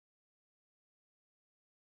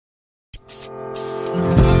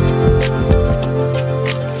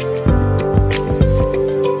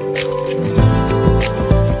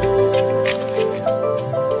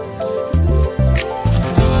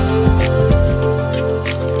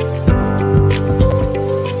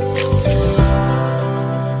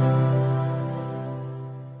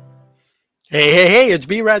Hey, it's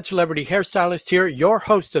B-Rad Celebrity Hairstylist here, your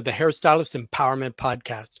host of the Hairstylist Empowerment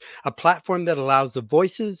Podcast, a platform that allows the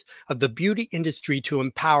voices of the beauty industry to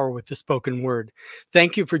empower with the spoken word.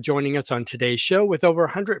 Thank you for joining us on today's show with over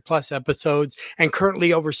 100 plus episodes and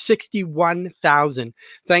currently over 61,000.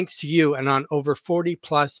 Thanks to you and on over 40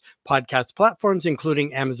 plus podcast platforms,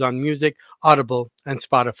 including Amazon Music, Audible, and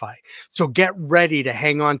Spotify. So get ready to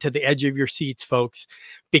hang on to the edge of your seats, folks,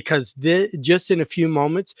 because just in a few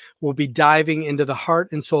moments, we'll be diving into the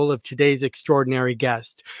heart and soul of today's extraordinary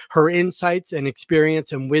guest. Her insights and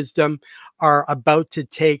experience and wisdom are about to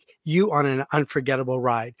take you on an unforgettable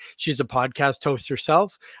ride. She's a podcast host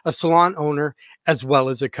herself, a salon owner, as well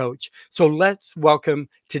as a coach. So let's welcome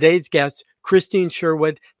today's guest, Krystine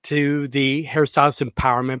Sherwood, to the Hairstylist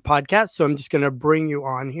Empowerment Podcast. So I'm just going to bring you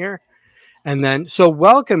on here. And then, so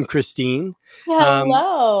welcome, Krystine.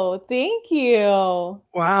 Hello. Thank you.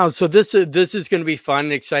 Wow. So this is going to be fun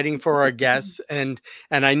and exciting for our guests. And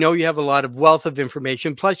I know you have a lot of wealth of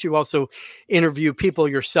information. Plus, you also interview people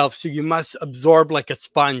yourself. So you must absorb like a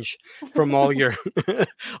sponge from all your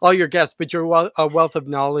all your guests, but you're a wealth of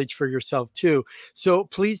knowledge for yourself, too. So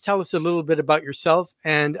please tell us a little bit about yourself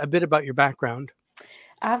and a bit about your background.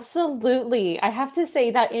 Absolutely. I have to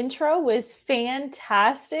say that intro was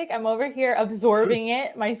fantastic. I'm over here absorbing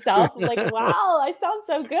it myself. I'm like, wow, I sound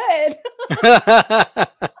so good.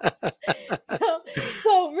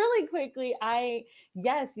 So really quickly,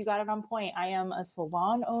 yes, you got it on point. I am a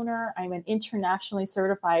salon owner. I'm an internationally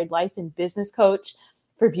certified life and business coach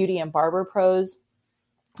for beauty and barber pros.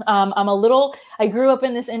 I grew up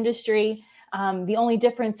in this industry. The only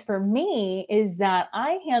difference for me is that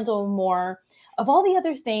I handle more of all the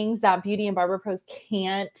other things that beauty and barber pros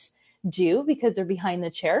can't do because they're behind the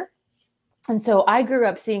chair. And so I grew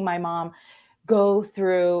up seeing my mom go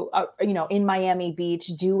through, in Miami Beach,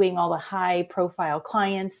 doing all the high profile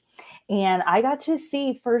clients. And I got to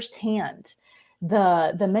see firsthand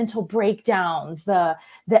the mental breakdowns, the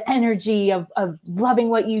energy of loving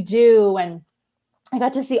what you do. And I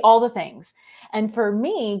got to see all the things. And for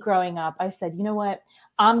me growing up, I said, you know what?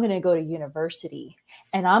 I'm going to go to university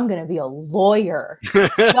and I'm going to be a lawyer.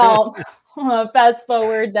 Well, fast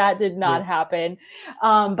forward, that did not happen.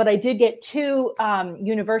 But I did get 2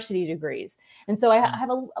 university degrees. And so I'm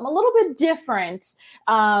a little bit different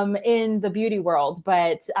in the beauty world,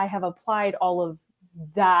 but I have applied all of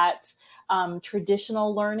that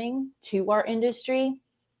traditional learning to our industry.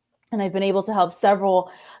 And I've been able to help several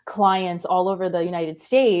clients all over the United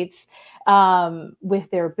States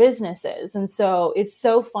with their businesses. And so it's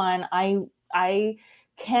so fun. I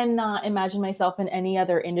cannot imagine myself in any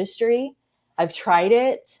other industry. I've tried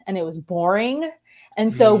it and it was boring.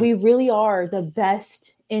 And so we really are the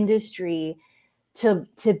best industry to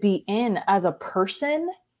be in as a person,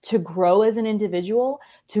 to grow as an individual,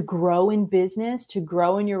 to grow in business, to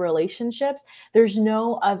grow in your relationships. There's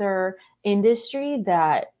no other industry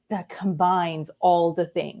that combines all the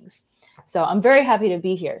things. So I'm very happy to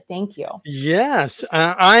be here. Thank you. Yes,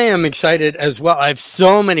 I am excited as well. I have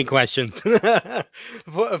so many questions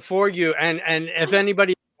for you. And if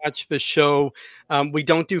anybody watched the show, we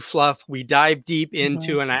don't do fluff. We dive deep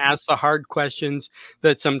into, and I ask the hard questions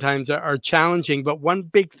that sometimes are challenging. But one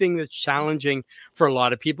big thing that's challenging for a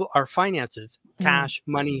lot of people are finances, cash,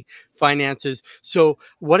 money, finances. So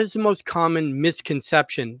what is the most common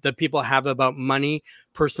misconception that people have about money,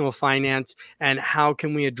 personal finance, and how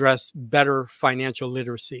can we address better financial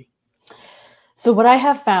literacy? So what I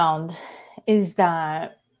have found is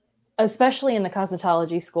that, especially in the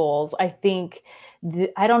cosmetology schools, I think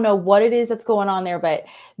I don't know what it is that's going on there, but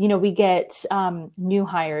we get new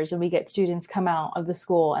hires and we get students come out of the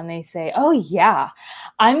school and they say, oh yeah,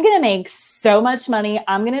 I'm going to make so much money.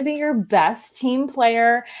 I'm going to be your best team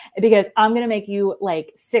player because I'm going to make you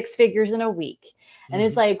like 6 figures in a week. And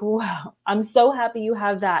it's like, wow, I'm so happy you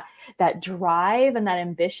have that drive and that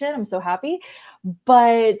ambition. I'm so happy.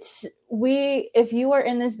 But if you are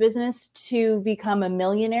in this business to become a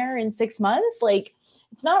millionaire in 6 months, like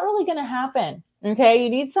it's not really going to happen. Okay. You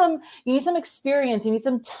need some experience. You need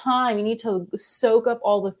some time. You need to soak up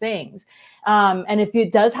all the things. And if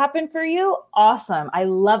it does happen for you, awesome. I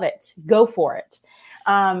love it. Go for it.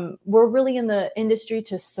 We're really in the industry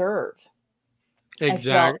to serve.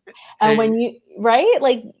 Exactly. And when you, right?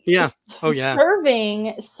 Like, yeah. Oh yeah.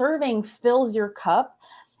 Serving fills your cup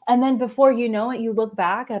And then before you know it, you look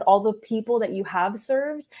back at all the people that you have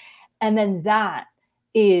served, and then that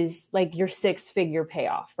is like your 6-figure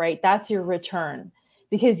payoff, right? That's your return,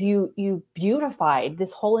 because you beautified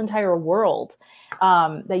this whole entire world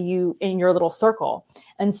that you in your little circle.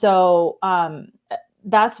 And so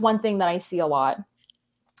that's one thing that I see a lot.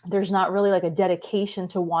 There's not really like a dedication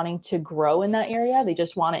to wanting to grow in that area. They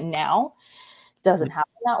just want it now. Doesn't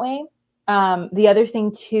happen that way. The other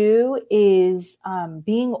thing too is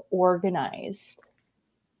being organized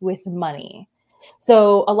with money.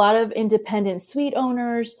 So a lot of independent suite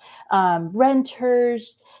owners,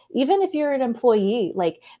 renters, even if you're an employee,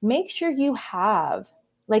 like make sure you have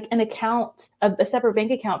like an account, a separate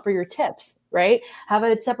bank account for your tips, right? Have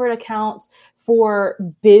a separate account for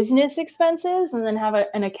business expenses, and then have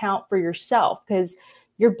an account for yourself, because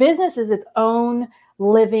your business is its own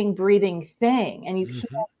living, breathing thing, and you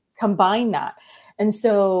can't combine that. And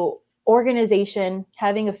so organization,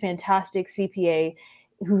 having a fantastic CPA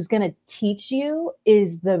who's going to teach you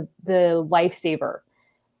is the lifesaver.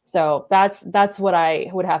 So that's what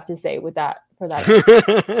I would have to say with that for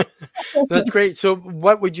that. That's great. So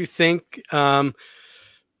what would you think,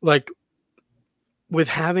 like with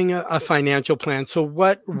having a financial plan? So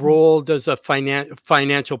what role does a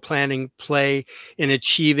financial planning play in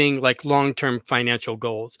achieving like long-term financial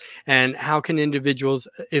goals? And how can individuals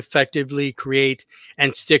effectively create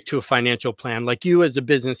and stick to a financial plan? Like you as a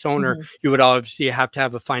business owner, you would obviously have to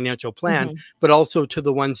have a financial plan, but also to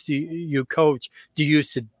the ones you coach, do you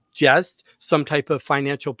suggest some type of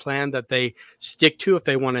financial plan that they stick to if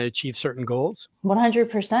they want to achieve certain goals?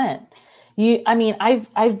 100%. I mean,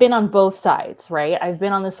 I've been on both sides, right? I've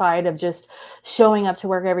been on the side of just showing up to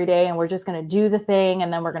work every day and we're just going to do the thing,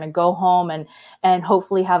 and then we're going to go home and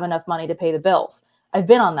hopefully have enough money to pay the bills. I've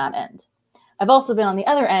been on that end. I've also been on the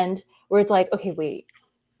other end where it's like, okay, wait,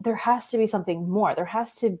 there has to be something more. There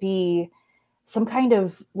has to be some kind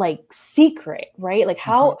of like secret, right? Like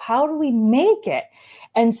how do we make it?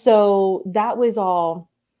 And so that was all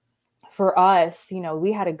for us. You know,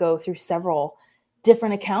 we had to go through several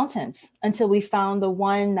different accountants until we found the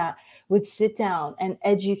one that would sit down and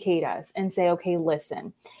educate us and say, okay,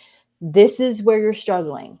 listen, this is where you're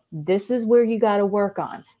struggling. This is where you got to work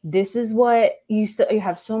on. This is what you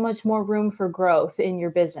have so much more room for growth in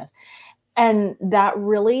your business. And that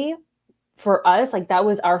really, for us, like that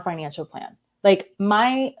was our financial plan. Like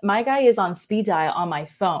my guy is on speed dial on my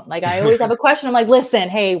phone. Like I always have a question. I'm like, listen,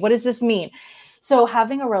 hey, what does this mean? So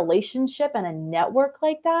having a relationship and a network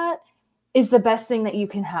like that is the best thing that you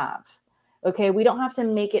can have. Okay. We don't have to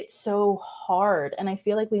make it so hard. And I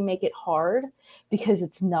feel like we make it hard because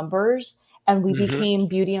it's numbers, and we became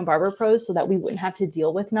beauty and barber pros so that we wouldn't have to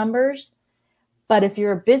deal with numbers. But if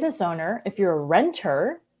you're a business owner, if you're a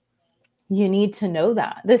renter, you need to know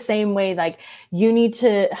that the same way, like you need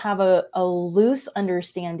to have a loose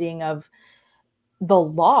understanding of the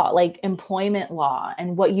law, like employment law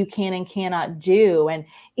and what you can and cannot do. And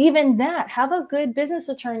even that, have a good business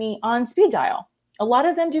attorney on speed dial. A lot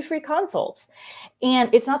of them do free consults.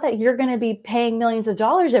 And it's not that you're going to be paying millions of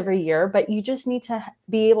dollars every year, but you just need to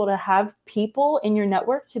be able to have people in your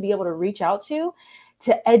network to be able to reach out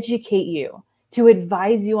to educate you, to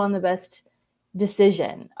advise you on the best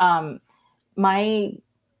decision.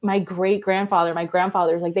 My great grandfather, my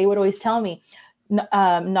grandfathers, like they would always tell me,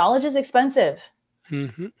 knowledge is expensive.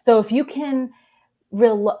 So if you can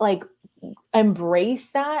like embrace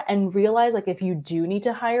that and realize, like, if you do need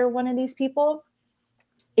to hire one of these people,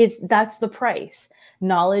 that's the price.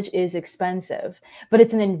 Knowledge is expensive, but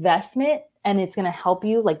it's an investment, and it's going to help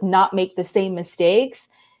you like not make the same mistakes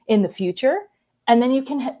in the future. And then you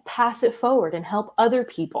can pass it forward and help other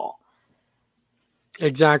people.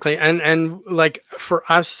 Exactly. And like for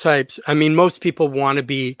us types, I mean, most people want to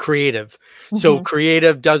be creative. So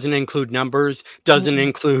creative doesn't include numbers, doesn't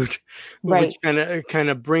include, which kind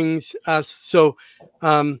of brings us. So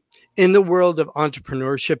in the world of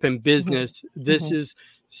entrepreneurship and business, this is,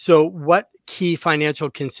 so what key financial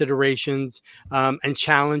considerations and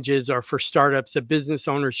challenges are for startups that business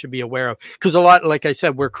owners should be aware of? Because a lot, like I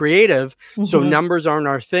said, we're creative, so numbers aren't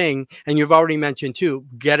our thing. And you've already mentioned too,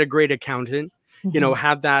 get a great accountant. You know,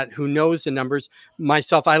 have that who knows the numbers.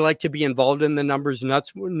 Myself, I like to be involved in the numbers and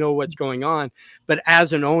know what's going on. But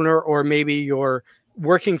as an owner, or maybe you're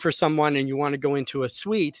working for someone and you want to go into a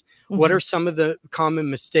suite, what are some of the common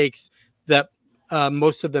mistakes that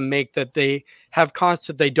most of them make, that they have costs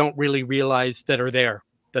that they don't really realize that are there,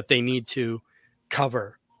 that they need to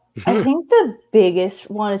cover? I think the biggest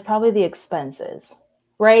one is probably the expenses,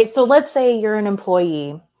 right? So let's say you're an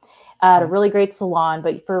employee at a really great salon,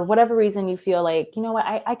 but for whatever reason, you feel like, you know what,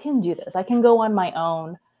 I can do this. I can go on my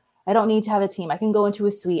own. I don't need to have a team. I can go into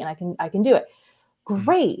a suite and I can do it.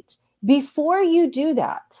 Great. Before you do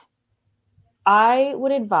that, I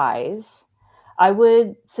would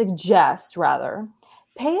suggest rather,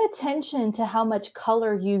 pay attention to how much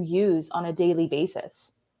color you use on a daily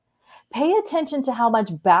basis. Pay attention to how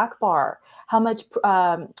much back bar, how much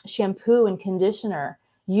shampoo and conditioner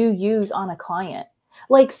you use on a client.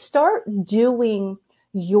 Like, start doing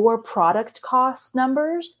your product cost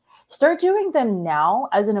numbers. Start doing them now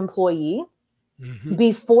as an employee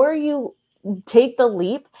before you take the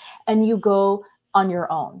leap and you go on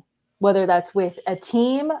your own, whether that's with a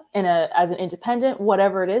team as an independent,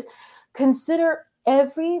 whatever it is. Consider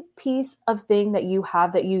every piece of thing that you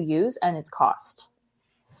have that you use and its cost.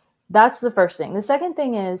 That's the first thing. The second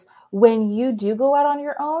thing is, when you do go out on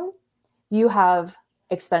your own, you have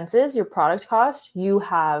expenses, your product cost, you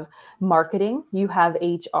have marketing, you have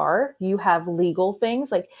HR, you have legal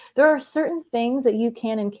things. Like, there are certain things that you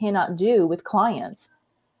can and cannot do with clients.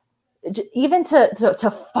 Even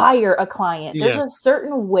to fire a client, there's a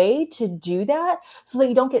certain way to do that so that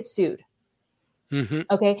you don't get sued.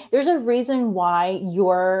 Okay. There's a reason why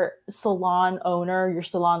your salon owner, your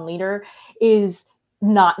salon leader is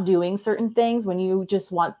not doing certain things when you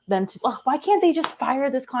just want them to, oh, why can't they just fire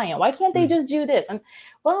this client? Why can't they just do this? And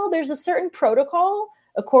well, there's a certain protocol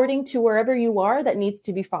according to wherever you are that needs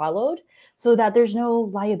to be followed so that there's no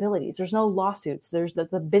liabilities, there's no lawsuits,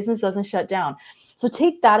 the business doesn't shut down. So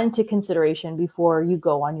take that into consideration before you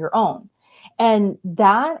go on your own. And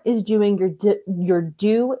that is doing your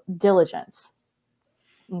due diligence.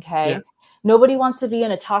 Okay. Yeah. Nobody wants to be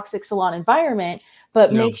in a toxic salon environment,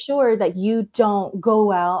 but make sure that you don't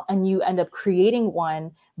go out and you end up creating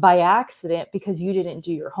one by accident because you didn't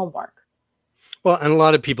do your homework. Well, and a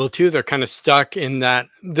lot of people too, they're kind of stuck in that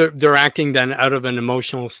they're acting then out of an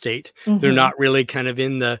emotional state. They're not really kind of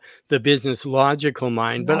in the business logical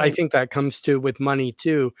mind, but I think that comes to with money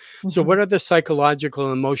too. So what are the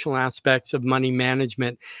psychological, emotional aspects of money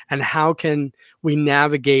management, and how can we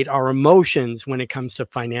navigate our emotions when it comes to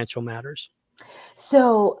financial matters?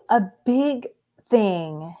 So a big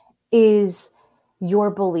thing is your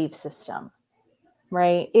belief system,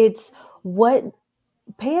 right? It's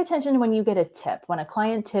pay attention when you get a tip, when a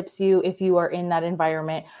client tips you, if you are in that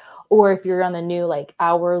environment, or if you're on the new like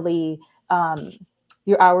hourly,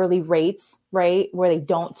 your hourly rates, right? Where they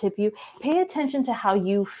don't tip you, pay attention to how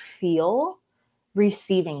you feel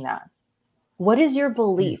receiving that. What is your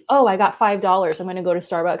belief? Oh, I got $5. I'm going to go to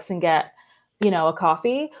Starbucks and get, a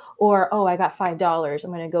coffee. Or, oh, I got $5.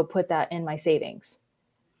 I'm going to go put that in my savings.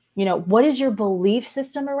 What is your belief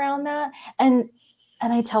system around that? And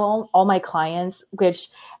I tell all my clients, which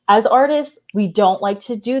as artists, we don't like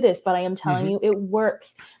to do this, but I am telling you, it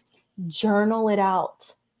works. Journal it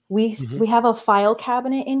out. We have a file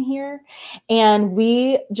cabinet in here, and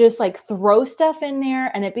we just like throw stuff in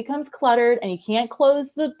there and it becomes cluttered and you can't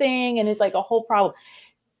close the thing. And it's like a whole problem.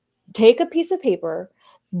 Take a piece of paper,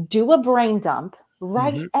 do a brain dump,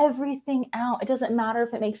 write everything out. It doesn't matter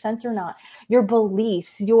if it makes sense or not. Your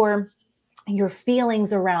beliefs, your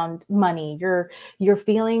feelings around money, your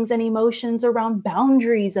feelings and emotions around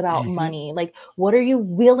boundaries about money. Like, what are you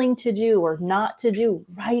willing to do or not to do?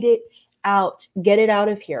 Write it out. Get it out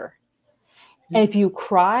of here. And if you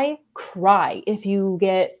cry. If you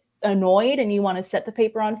get annoyed and you want to set the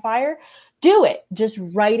paper on fire, do it. Just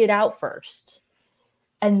write it out first.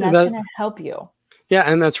 And that's going to help you. Yeah,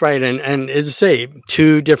 and that's right. And it's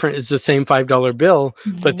it's the same $5 bill,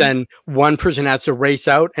 but then one person has to race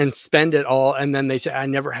out and spend it all. And then they say, I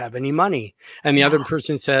never have any money. And the other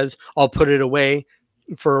person says, I'll put it away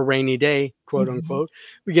for a rainy day, quote unquote,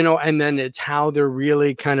 and then it's how they're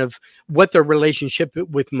really kind of what their relationship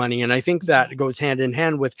with money. And I think that goes hand in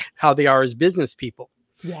hand with how they are as business people.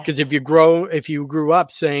 Because if you grew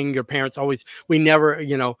up saying your parents always, we never,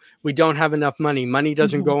 we don't have enough money, money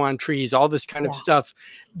doesn't go on trees, all this kind of stuff.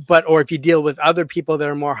 Or if you deal with other people that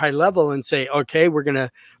are more high level and say, okay,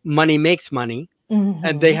 money makes money,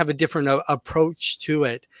 and they have a different approach to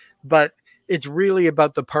it. But it's really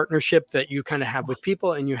about the partnership that you kind of have with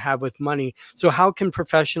people and you have with money. So how can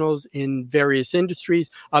professionals in various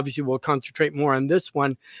industries, obviously we'll concentrate more on this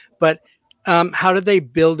one, but how do they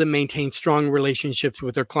build and maintain strong relationships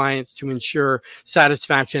with their clients to ensure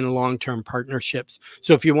satisfaction and long-term partnerships?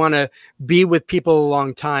 So if you want to be with people a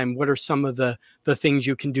long time, what are some of the things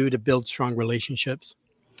you can do to build strong relationships?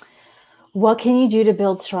 What can you do to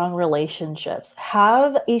build strong relationships?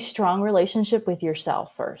 Have a strong relationship with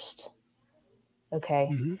yourself first. Okay.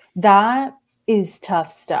 That is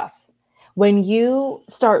tough stuff. When you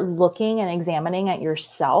start looking and examining at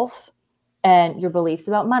yourself, and your beliefs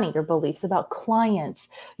about money, your beliefs about clients,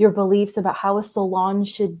 your beliefs about how a salon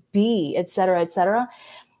should be, et cetera,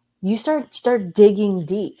 you start digging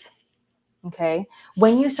deep. Okay.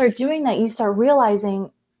 When you start doing that, you start realizing,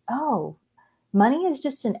 oh, money is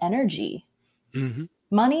just an energy. Mm-hmm.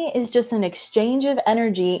 Money is just an exchange of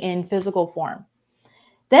energy in physical form.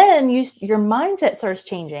 Then your mindset starts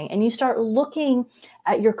changing and you start looking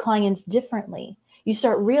at your clients differently. You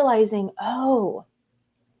start realizing, oh,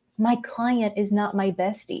 my client is not my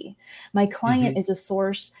bestie. My client Mm-hmm. is a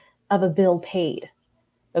source of a bill paid.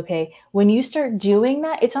 Okay. When you start doing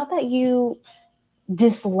that, it's not that you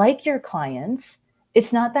dislike your clients.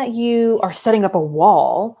 It's not that you are setting up a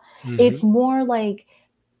wall. Mm-hmm. It's more like,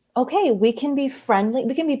 okay, we can be friendly.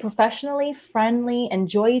 We can be professionally friendly,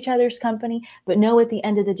 enjoy each other's company, but know at the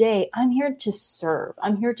end of the day, I'm here to serve.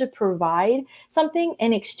 I'm here to provide something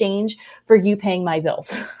in exchange for you paying my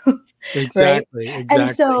bills. Right. Exactly. And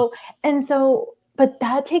Exactly. so, but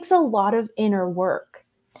that takes a lot of inner work.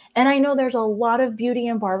 And I know there's a lot of beauty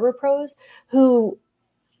and barber pros who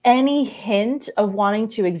any hint of wanting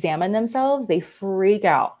to examine themselves, they freak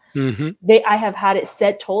out. Mm-hmm. I have had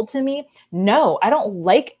it told to me, no, I don't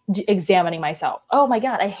like examining myself. Oh my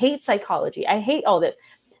God, I hate psychology. I hate all this.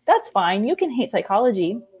 That's fine. You can hate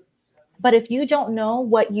psychology. But if you don't know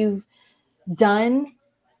what you've done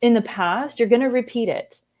in the past, you're going to repeat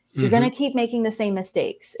it. You're going Mm-hmm. to keep making the same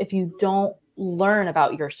mistakes if you don't learn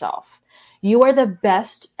about yourself. You are the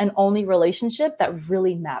best and only relationship that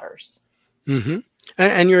really matters. Mm-hmm.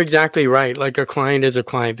 And you're exactly right. Like a client is a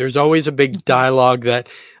client. There's always a big Mhm. dialogue that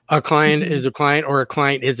a client Mhm. is a client or a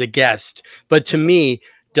client is a guest. But to me,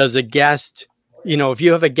 does a guest, if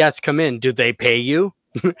you have a guest come in, do they pay you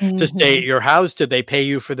to stay at Mhm. your house? Did they pay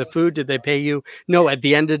you for the food? Did they pay you? No, at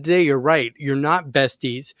the end of the day, you're right. You're not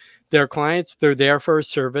besties. They're clients. They're there for a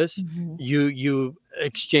service. Mhm. You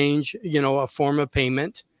exchange, a form of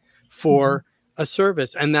payment Mhm. for a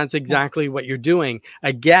service. And that's Yeah. exactly what you're doing.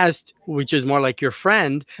 A guest, which is more like your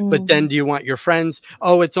friend, but then Mhm. do you want your friends?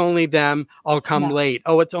 Oh, it's only them. I'll come Yeah. late.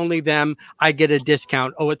 Oh, it's only them. I get a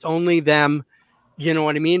discount. Oh, it's only them. You know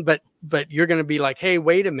what I mean? But you're going to be like, hey,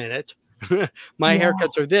 wait a minute. My Yeah.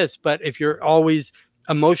 haircuts are this. But if you're always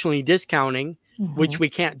emotionally discounting, which Mhm. we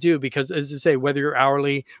can't do because, as I say, whether you're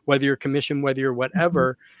hourly, whether you're commission, whether you're Mhm.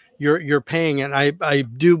 whatever, you're paying. And I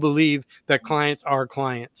do believe that clients are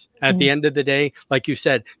clients. At the Mhm. end of the day, like you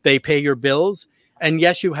said, they pay your bills. And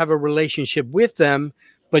yes, you have a relationship with them,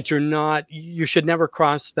 but you should never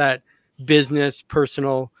cross that business,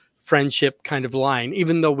 personal, friendship kind of line,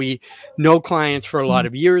 even though we know clients for a lot Mhm.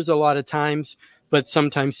 of years, a lot of times, but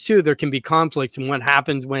sometimes too, there can be conflicts. And what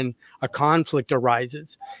happens when a conflict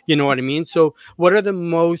arises? You know what I mean? So, what are the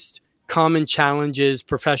most common challenges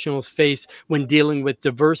professionals face when dealing with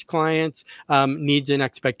diverse clients, needs and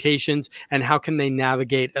expectations, and how can they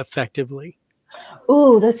navigate effectively?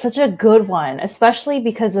 Ooh, that's such a good one, especially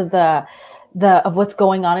because of the of what's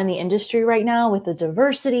going on in the industry right now with the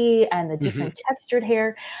diversity and the Mm-hmm. different textured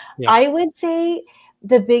hair. Yeah. I would say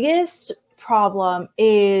the biggest problem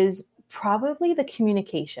is probably the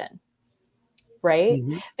communication, right?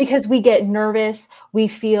 Mm-hmm. Because we get nervous, we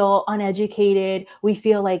feel uneducated, we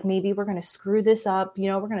feel like maybe we're going to screw this up,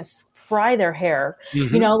 we're going to fry their hair,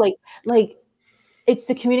 Mm-hmm. like it's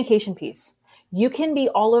the communication piece. You can be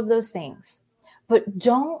all of those things, but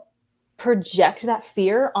don't project that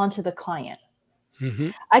fear onto the client. Mm-hmm.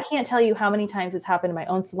 I can't tell you how many times it's happened in my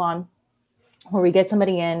own salon where we get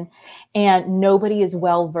somebody in and nobody is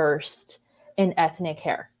well versed in ethnic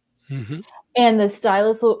hair. Mm-hmm. And the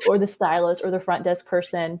stylist or the front desk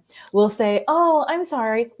person will say, "Oh, I'm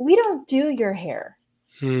sorry, we don't do your hair,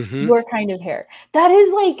 Mm-hmm. your kind of hair." That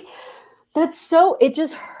is like, that's so, it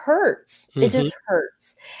just hurts. It Mm-hmm. just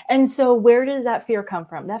hurts. And so, where does that fear come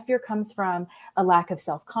from? That fear comes from a lack of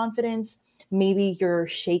self confidence. Maybe you're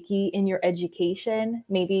shaky in your education.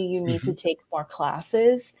 Maybe you need Mm-hmm. to take more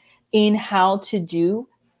classes in how to do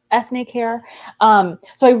ethnic hair. So,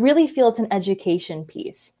 I really feel it's an education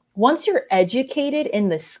piece. Once you're educated in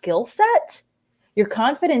the skill set, your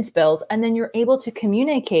confidence builds, and then you're able to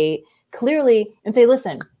communicate clearly and say,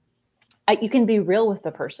 listen, you can be real with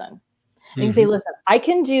the person. And you can say, Mm-hmm. listen, I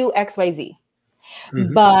can do XYZ,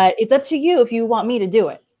 Mm-hmm. but it's up to you if you want me to do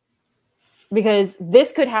it because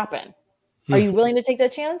this could happen. Are you willing to take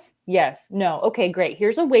that chance? Yes. No. Okay, great.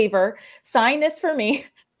 Here's a waiver. Sign this for me.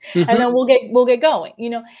 And Mm-hmm. then we'll get going.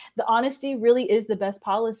 The honesty really is the best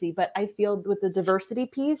policy, but I feel with the diversity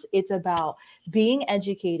piece, it's about being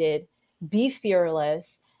educated, be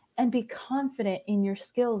fearless, and be confident in your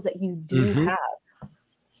skills that you do Mm-hmm. have.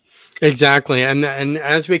 Exactly. And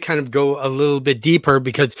as we kind of go a little bit deeper,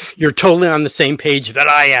 because you're totally on the same page that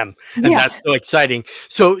I am, and Yeah. that's so exciting.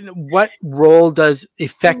 So what role does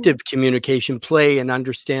effective communication play in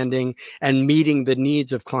understanding and meeting the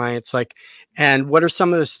needs of clients? Like, and what are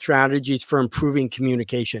some of the strategies for improving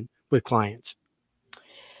communication with clients?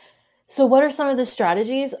 So, what are some of the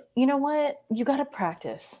strategies? You know what? You got to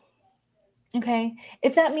practice. Okay.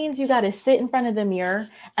 If that means you got to sit in front of the mirror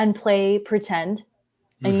and play pretend,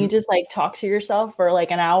 and you Hmm. just like talk to yourself for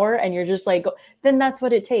like an hour and you're just like, then that's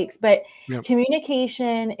what it takes. But Yep.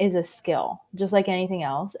 communication is a skill, just like anything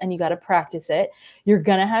else, and you got to practice it. You're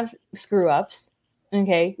going to have screw ups.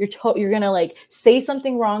 Okay. You're going to like say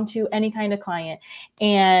something wrong to any kind of client,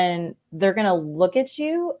 and they're going to look at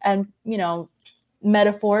you and,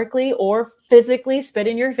 metaphorically or physically spit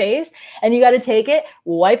in your face, and you got to take it,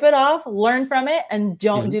 wipe it off, learn from it, and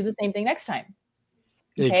don't Hmm. do the same thing next time.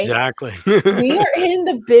 Okay. Exactly. We are in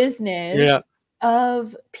the Yeah. business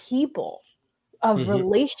of people, of Hmm.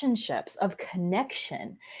 relationships, of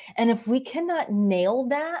connection. And if we cannot nail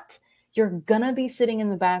that, you're going to be sitting in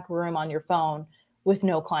the back room on your phone with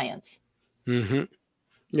no clients. Hmm.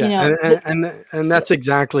 You Yeah, know, and that's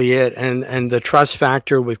exactly it, and the trust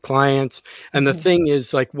factor with clients, and the Mhm. thing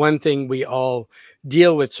is, like, one thing we all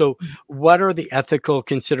deal with. So, what are the ethical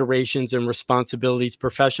considerations and responsibilities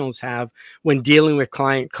professionals have when dealing with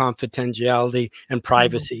client confidentiality and Mhm.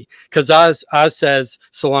 privacy? Because us as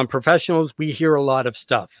salon professionals, we hear a lot of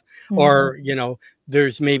stuff, Mhm. or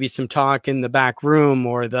there's maybe some talk in the back room,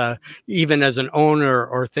 or the even as an owner,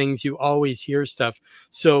 or things you always hear stuff.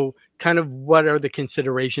 So kind of what are the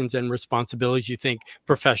considerations and responsibilities you think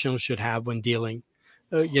professionals should have when dealing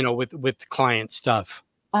with client stuff?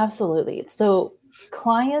 Absolutely. So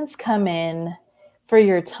clients come in for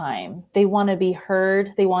your time. They want to be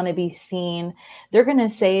heard, they want to be seen. They're going to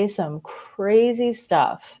say some crazy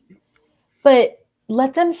stuff, but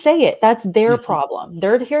let them say it. That's their Hmm. problem.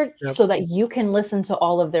 They're here Yep. so that you can listen to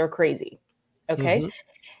all of their crazy. Okay? Hmm.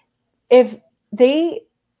 If they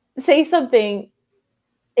say something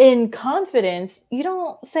in confidence, you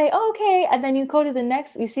don't say, oh, okay. And then you go to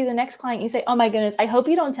you see the next client, you say, oh my goodness, I hope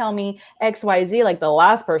you don't tell me XYZ like the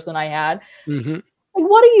last person I had. Hmm. Like,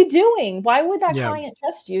 what are you doing? Why would that Yeah. client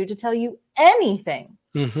trust you to tell you anything?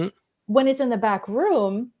 Hmm. When it's in the back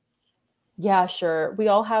room, yeah, sure. We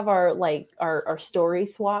all have our like our story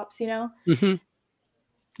swaps. Hmm.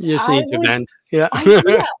 You just I need to would vent. Yeah.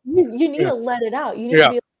 yeah, you need Yeah. to let it out. You need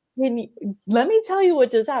to Yeah. be let me tell you what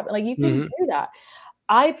just happened. Like you can Hmm. do that.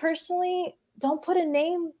 I personally don't put a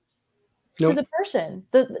name to Nope. the person.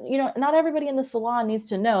 Not everybody in the salon needs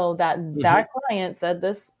to know that Hmm. that client said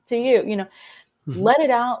this to you. Hmm. Let it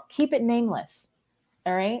out, keep it nameless.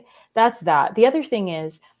 All right? That's that. The other thing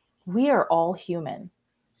is we are all human.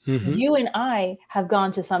 Hmm. You and I have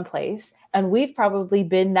gone to some place and we've probably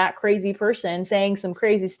been that crazy person saying some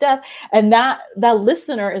crazy stuff, and that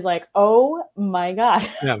listener is like, "Oh my god."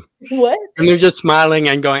 Yeah. What? And they're just smiling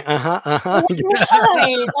and going, uh-huh, uh-huh.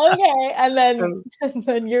 Right. Okay. And then Um, and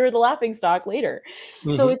then you're the laughing stock later.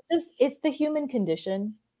 So mhm. it's the human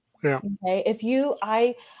condition. Yeah. Okay. If you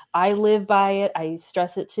I live by it, I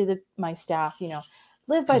stress it to my staff,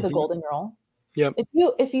 live by the Hmm. golden rule. Yep.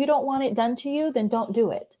 If you don't want it done to you, then don't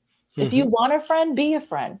do it. If you Hmm. want a friend, be a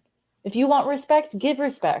friend. If you want respect, give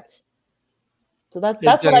respect. So that's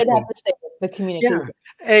what I'd have Exactly. to say with the Yeah, communication.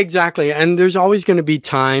 exactly. And there's always going to be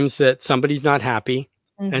times that somebody's not happy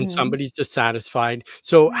and Mhm. somebody's dissatisfied.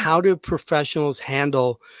 So Yeah. how do professionals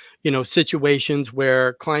handle, situations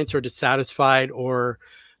where clients are dissatisfied or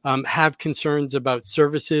have concerns about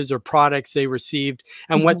services or products they received,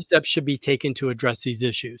 and what Mhm. steps should be taken to address these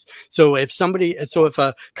issues? So if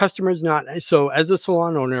a customer's not, so as a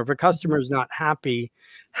salon owner, if a Mhm. customer is not happy,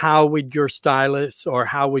 how would your stylist, or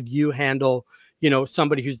how would you handle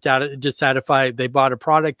somebody who's dissatisfied? They bought a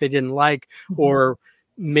product they didn't like, Mhm. or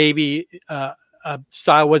maybe a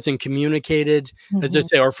style wasn't communicated, as I Mhm.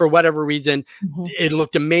 say, or for whatever reason, Mhm. it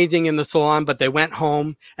looked amazing in the salon, but they went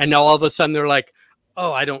home and now all of a sudden they're like,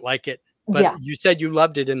 oh, I don't like it. But Yeah. you said you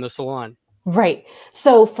loved it in the salon. Right.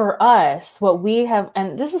 So for us, what we have,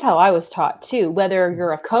 and this is how I was taught too, whether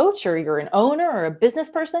you're a coach or you're an owner or a business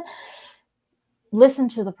person, listen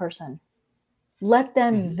to the person. Let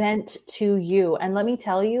them Mhm. vent to you. And let me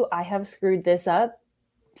tell you, I have screwed this up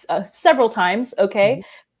several times, okay? Mhm.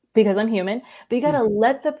 Because I'm human. But you got to Mhm.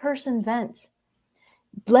 let the person vent.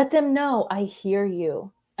 Let them know, I hear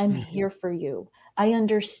you. I'm Mhm. here for you. I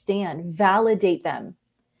understand. Validate them.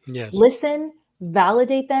 Yes. Listen,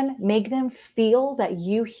 validate them, make them feel that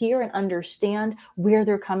you hear and understand where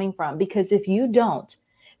they're coming from. Because if you don't,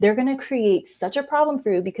 they're going to create such a problem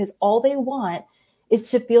for you, because all they want is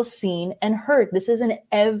to feel seen and heard. This is in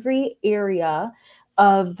every area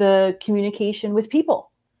of the communication with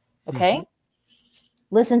people. Okay.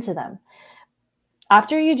 Listen to them.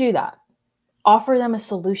 After you do that, offer them a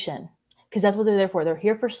solution, because that's what they're there for. They're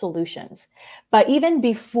here for solutions. But even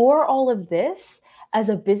before all of this, as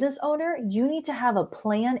a business owner, you need to have a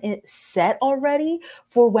plan set already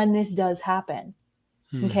for when this does happen.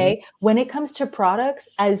 Okay. When it comes to products,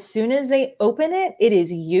 as soon as they open it, it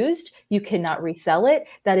is used. You cannot resell it.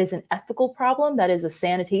 That is an ethical problem. That is a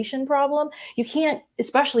sanitation problem. You can't,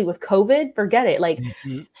 especially with COVID, forget it. Like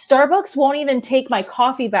Starbucks won't even take my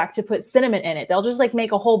coffee back to put cinnamon in it. They'll just like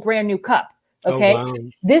make a whole brand new cup. Okay. Oh, wow.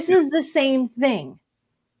 This is the same thing.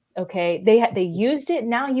 Okay. They used it.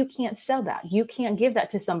 Now you can't sell that. You can't give that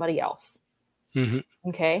to somebody else.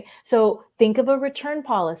 Okay. So think of a return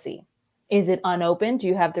policy. Is it unopened? Do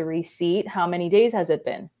you have the receipt? How many days has it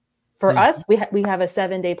been? For us, we have a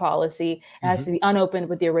 7-day policy. It has to be unopened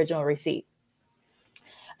with the original receipt.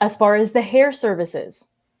 As far as the hair services,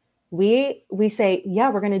 we say, yeah,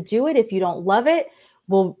 we're going to do it. If you don't love it,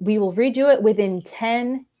 we will redo it within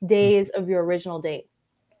 10 days of your original date.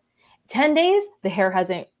 10 days, the hair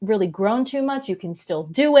hasn't really grown too much. You can still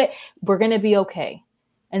do it. We're going to be okay.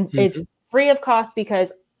 And it's free of cost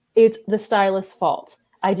because it's the stylist's fault.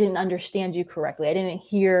 I didn't understand you correctly. I didn't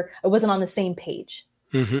hear, I wasn't on the same page.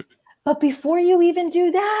 But before you even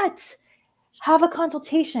do that, have a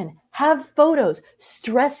consultation, have photos,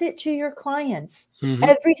 stress it to your clients.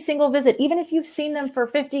 Every single visit, even if you've seen them for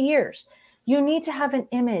 50 years, you need to have an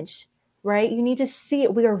image, right? You need to see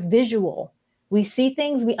it. We are visual. We see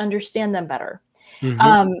things, we understand them better.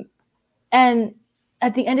 And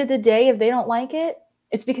at the end of the day, if they don't like it,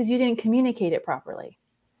 it's because you didn't communicate it properly.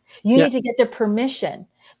 You need to get their permission.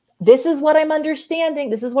 This is what I'm understanding.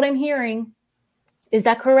 This is what I'm hearing. Is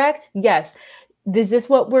that correct? Yes. Is this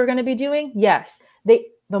what we're going to be doing? Yes.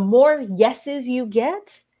 The more yeses you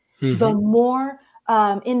get, the more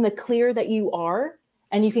in the clear that you are,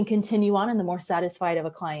 and you can continue on, and the more satisfied of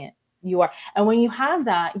a client you are. And when you have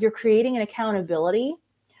that, you're creating an accountability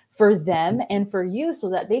for them and for you, so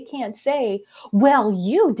that they can't say, well,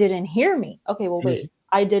 you didn't hear me. Okay, well, wait,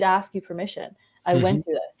 I did ask you permission. I went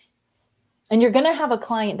through this. And you're going to have a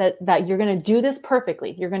client that you're going to do this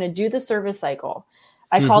perfectly. You're going to do the service cycle.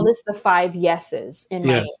 I call this the 5 yeses in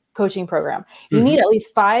my coaching program. You need at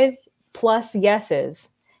least 5+ yeses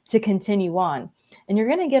to continue on. And you're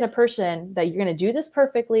going to get a person that you're going to do this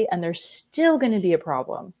perfectly, and there's still going to be a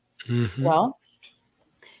problem. Well,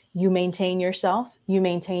 you maintain yourself, you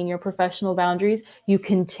maintain your professional boundaries, you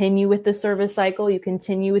continue with the service cycle, you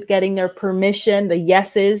continue with getting their permission, the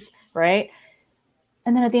yeses, right?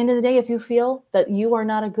 And then at the end of the day, if you feel that you are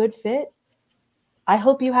not a good fit, I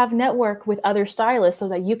hope you have network with other stylists so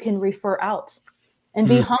that you can refer out and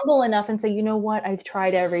be humble enough and say, you know what, I've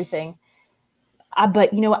tried everything.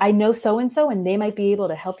 But, you know, I know so-and-so, and they might be able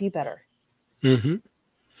to help you better.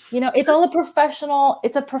 You know, it's all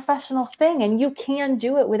it's a professional thing, and you can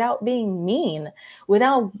do it without being mean,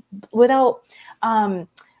 without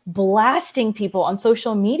blasting people on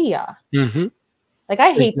social media. Like,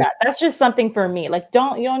 I hate that. That's just something for me. Like,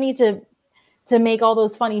 you don't need to make all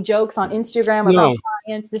those funny jokes on Instagram about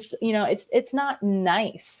clients. This, you know, it's not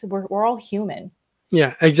nice. We're all human.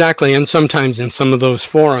 Yeah, exactly. And sometimes in some of those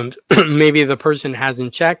forums, maybe the person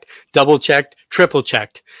hasn't checked, double checked, triple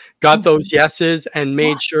checked, got those yeses and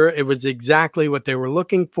made sure it was exactly what they were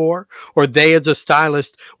looking for, or they as a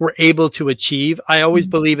stylist were able to achieve. I always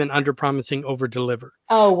believe in under promising, over deliver.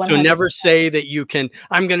 Oh, 100%. So never say that you can,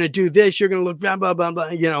 I'm going to do this, you're going to look blah, blah, blah,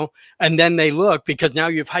 blah, you know, and then they look, because now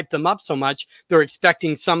you've hyped them up so much, they're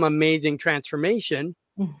expecting some amazing transformation.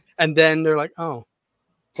 And then they're like, oh,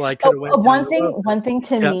 well, I could have went one thing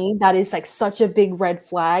to me that is like such a big red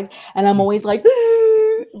flag, and I'm always like,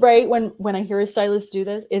 right, when I hear a stylist do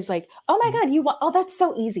this, is like, oh my God, that's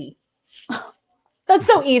so easy. That's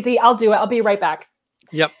so easy. I'll do it. I'll be right back.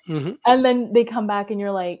 Yep. And then they come back and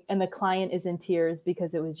you're like, and the client is in tears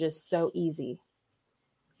because it was just so easy.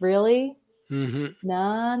 Really?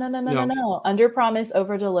 No. Under promise,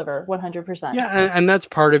 over deliver, 100%. Yeah, and that's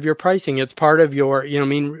part of your pricing. It's part of your, you know, I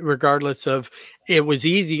mean, regardless of it was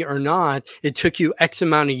easy or not, it took you X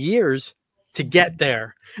amount of years to get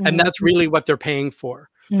there. And that's really what they're paying for.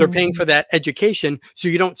 They're paying for that education so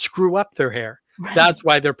you don't screw up their hair. That's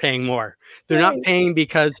why they're paying more. They're not paying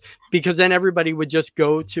because then everybody would just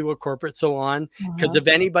go to a corporate salon, because if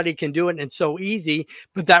anybody can do it, and it's so easy.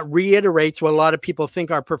 But that reiterates what a lot of people think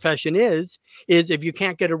our profession is if you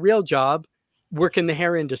can't get a real job, work in the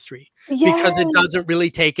hair industry, because it doesn't really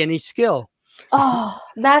take any skill. Oh,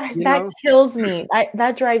 that You that know? kills me.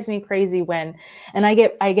 That drives me crazy and I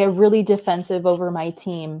get really defensive over my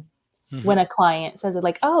team when Hmm. a client says it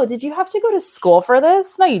like, "Oh, did you have to go to school for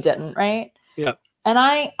this?" No, you didn't, right? Yeah. And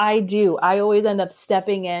I do. I always end up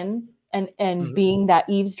stepping in and Hmm. being that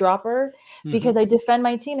eavesdropper Hmm. because I defend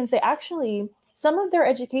my team and say, actually, some of their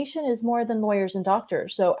education is more than lawyers and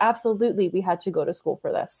doctors. So absolutely, we had to go to school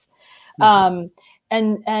for this. Hmm. Um,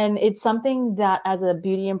 and it's something that as a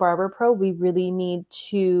beauty and barber pro, we really need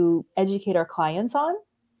to educate our clients on.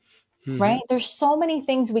 Hmm. Right? There's so many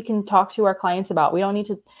things we can talk to our clients about. We don't need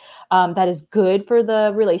to, that is good for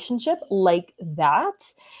the relationship like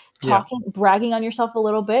that. Yeah. Talking, bragging on yourself a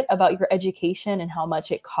little bit about your education and how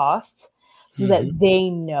much it costs so that Hmm. they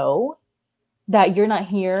know that you're not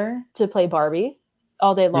here to play Barbie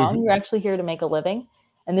all day long. Hmm. You're actually here to make a living.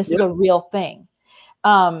 And this is Yep. a real thing.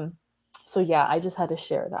 Um, so yeah, I just had to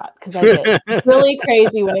share that because I get really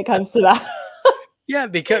crazy when it comes to that. Yeah,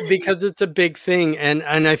 because it's a big thing, and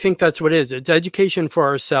I think that's what it is. It's education for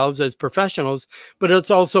ourselves as professionals, but it's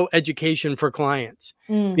also education for clients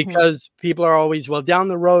Hmm. because people are always, well, down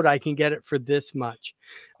the road I can get it for this much.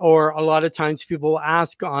 Or a lot of times people will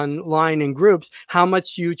ask online in groups, how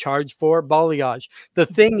much do you charge for balayage? The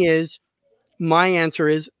thing is, my answer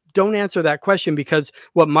is don't answer that question because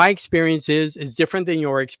what my experience is different than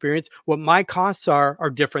your experience. What my costs are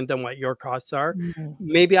different than what your costs are. Hmm.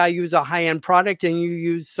 Maybe I use a high end product and you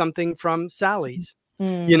use something from Sally's. You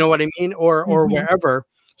Hmm. know what I mean? Or Hmm. wherever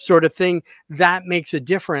sort of thing. That makes a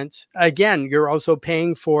difference. Again, you're also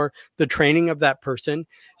paying for the training of that person.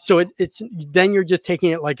 So it's then you're just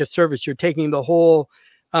taking it like a service. You're taking the whole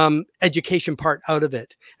education part out of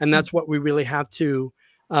it. And that's what we really have to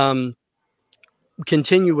um,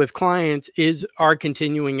 continue with clients is our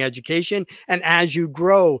continuing education. And as you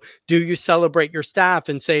grow, do you celebrate your staff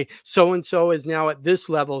and say so and so is now at this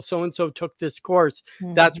level, so and so took this course,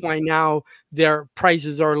 that's Hmm. why now their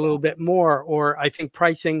prices are a little bit more. Or I think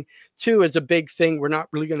pricing too is a big thing. We're not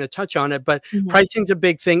really going to touch on it, but Hmm. pricing's a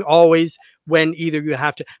big thing always. When either you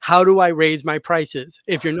have to, how do I raise my prices?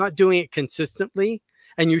 If you're not doing it consistently,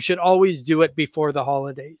 and you should always do it before the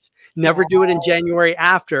holidays. Never do it in January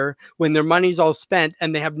after, when their money's all spent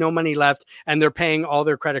and they have no money left and they're paying all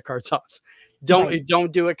their credit cards off. Right.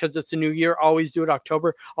 Don't do it because it's a new year. Always do it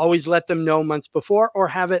October. Always let them know months before, or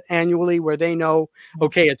have it annually where they know,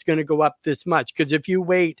 okay, it's going to go up this much. Because if you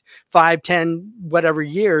wait 5, 10, whatever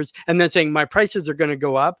years and then saying my prices are going to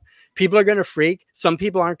go up, people are going to freak. Some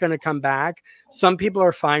people aren't going to come back. Some people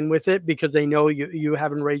are fine with it because they know you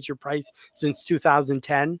haven't raised your price since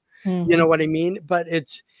 2010. You know Hmm. what I mean? But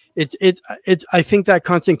it's I think that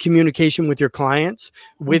constant communication with your clients,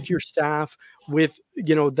 with Hmm. your staff, with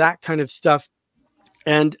that kind of stuff.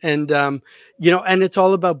 And and it's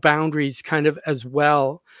all about boundaries kind of as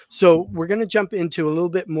well. So we're going to jump into a little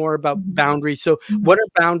bit more about Hmm. boundaries. So Hmm. what are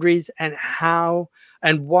boundaries, and how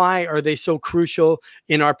and why are they so crucial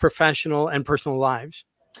in our professional and personal lives?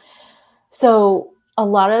 So a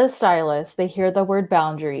lot of the stylists, they hear the word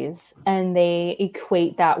boundaries and they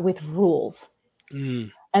equate that with rules.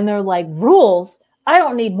 Mm. And they're like, rules? I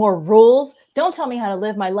don't need more rules. Don't tell me how to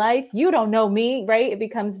live my life. You don't know me, right? It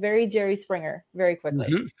becomes very Jerry Springer very quickly.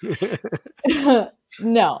 Mhm.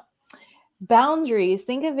 No. Boundaries,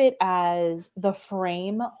 think of it as the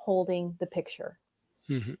frame holding the picture,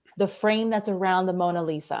 Mhm. the frame that's around the Mona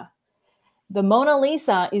Lisa. The Mona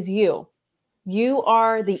Lisa is you. You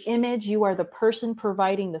are the image, you are the person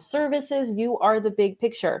providing the services, you are the big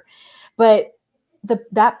picture. But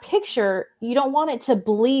that picture, you don't want it to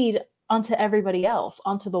bleed onto everybody else,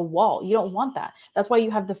 onto the wall. You don't want that. That's why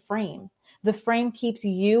you have the frame. The frame keeps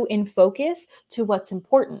you in focus to what's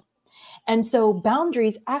important. And so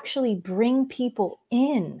boundaries actually bring people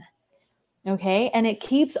in. Okay? And it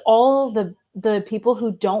keeps all the people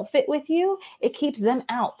who don't fit with you, it keeps them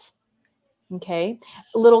out. Okay,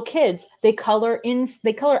 little kids, they color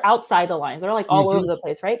outside the lines. They're like all over Mhm. the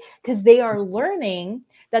place, right? Because they are learning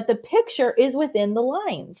that the picture is within the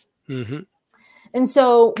lines. Mhm. And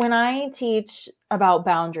so when I teach about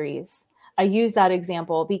boundaries, I use that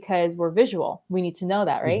example because we're visual. We need to know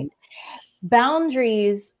that, right? Mhm.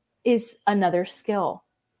 Boundaries is another skill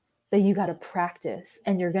that you got to practice,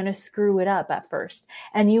 and you're going to screw it up at first,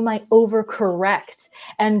 and you might overcorrect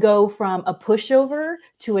and go from a pushover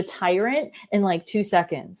to a tyrant in like 2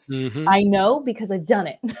 seconds. Mhm. I know because I've done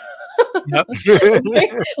it. Yep.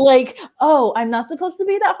 Like, oh, I'm not supposed to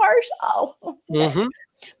be that harsh. Oh, okay. Mhm.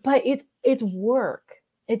 But it's work.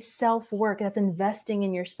 It's self-work. That's investing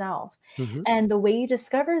in yourself. Mhm. And the way you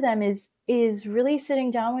discover them is really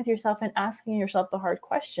sitting down with yourself and asking yourself the hard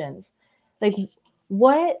questions. Like,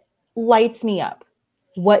 what lights me up?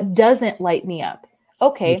 What doesn't light me up?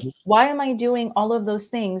 Okay, Mhm. why am I doing all of those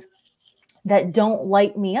things that don't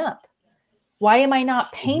light me up? Why am I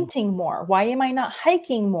not Mhm. painting more? Why am I not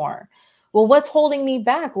hiking more? Well, what's holding me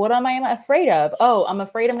back? What am I afraid of? Oh, I'm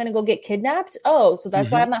afraid I'm going to go get kidnapped. Oh, so that's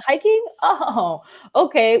why Mhm. I'm not hiking? Oh,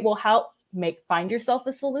 okay. Well, find yourself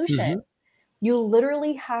a solution. Mhm. You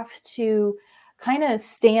literally have to kind of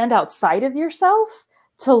stand outside of yourself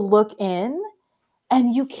to look in,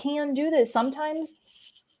 and you can do this. Sometimes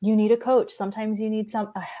you need a coach. Sometimes you need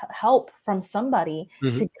some help from somebody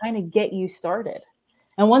Mhm. to kind of get you started.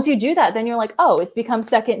 And once you do that, then you're like, oh, it's become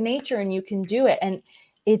second nature and you can do it. And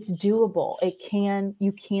it's doable.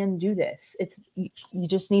 You can do this. You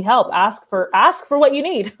just need help. Ask for what you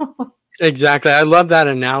need. Exactly. I love that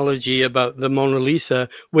analogy about the Mona Lisa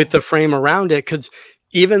with the frame around it, because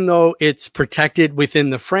even though it's protected within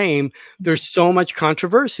the frame, there's so much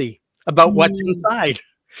controversy about what's Mm, inside.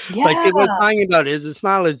 Like yeah. people are talking about, is a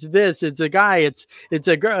smile, is this, it's a guy, it's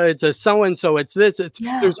a girl, it's a so and so, it's this, it's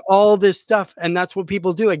Yeah. there's all this stuff, and that's what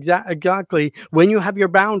people do. Exactly. When you have your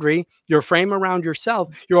boundary, your frame around yourself,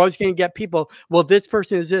 you're always going to get people. Well, this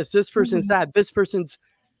person is this person's Mhm. that, this person's.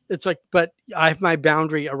 It's like, but I have my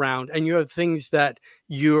boundary around, and you have things that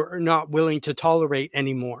you're not willing to tolerate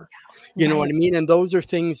anymore. You know what Right. I mean? And those are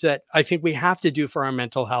things that I think we have to do for our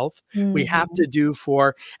mental health. We have Mhm. to do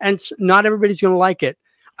for, and not everybody's going to like it.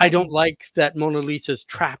 I don't Right. like that Mona Lisa's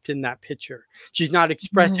trapped in that picture. She's not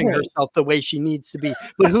expressing Right. herself the way she needs to be.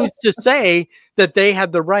 But who's to say that they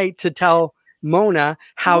have the right to tell Mona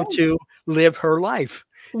how Right. to live her life?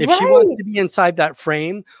 If she wants Right. to be inside that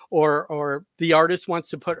frame, or the artist wants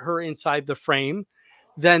to put her inside the frame,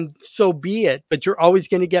 then so be it. But you're always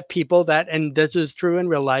going to get people that, and this is true in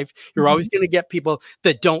real life, you're always Mhm. going to get people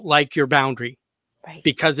that don't like your boundary Right.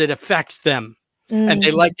 because it affects them. And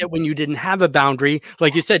they Mhm. liked it when you didn't have a boundary,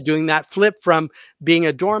 like you said, doing that flip from being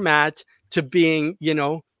a doormat to being,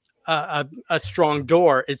 a strong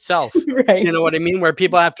door itself. You Right. know what I mean? Where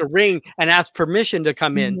people have to ring and ask permission to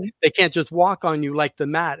come in. Mhm. They can't just walk on you like the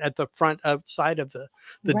mat at the front outside of the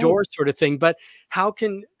Right. door, sort of thing. But how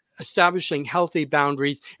can establishing healthy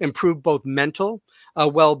boundaries improve both mental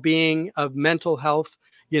well-being, of mental health?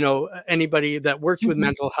 Anybody that works with Mhm.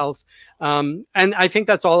 mental health, and I think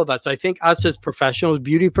that's all of us. I think us as professionals,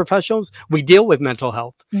 beauty professionals, we deal with mental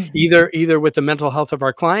health, Mhm. either with the mental health of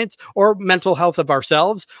our clients, or mental health of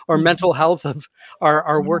ourselves, or Mhm. mental health of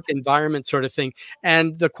our Yeah. work environment, sort of thing,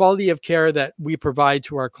 and the quality of care that we provide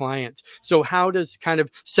to our clients. So how does kind of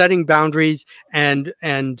setting boundaries and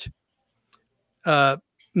uh,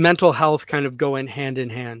 mental health kind of go in hand in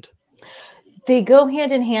hand? They go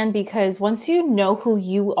hand in hand because once you know who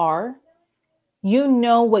you are, you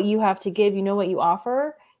know what you have to give, you know what you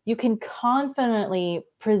offer, you can confidently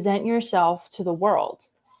present yourself to the world.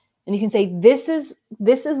 And you can say, this is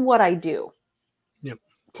what I do. Yep.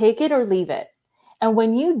 Take it or leave it. And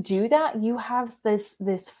when you do that, you have this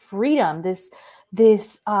freedom, this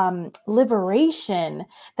liberation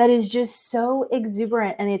that is just so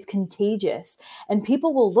exuberant and it's contagious. And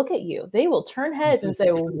people will look at you. They will turn heads and say,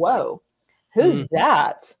 "Whoa, who's Mhm.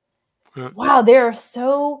 that?" Uh, Wow, they are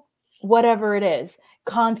so whatever it is,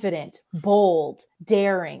 confident, bold,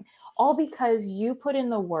 daring, all because you put in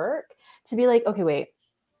the work to be like, okay, wait,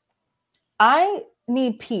 I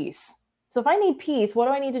need peace. So if I need peace, what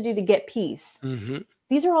do I need to do to get peace? mhm.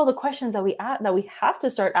 These are all the questions that we have to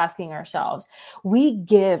start asking ourselves. We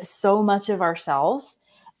give so much of ourselves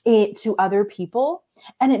to other people,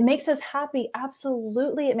 and it makes us happy.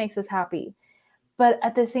 Absolutely, it makes us happy. But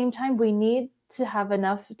at the same time, we need to have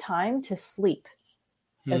enough time to sleep.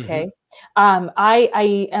 Mhm. Okay.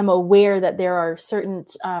 I am aware that there are certain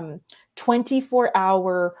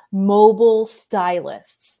 24-hour mobile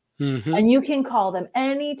stylists, Mhm. and you can call them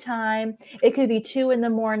anytime. It could be 2 in the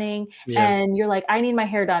morning, Yes. and you're like, I need my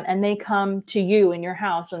hair done. And they come to you in your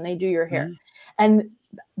house and they do your hair. Mhm. And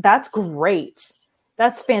that's great.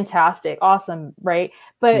 That's fantastic. Awesome. Right.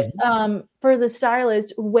 But Mhm. for the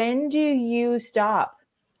stylist, when do you stop?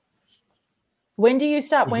 When do you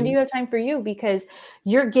stop? When do Mhm. you have time for you? Because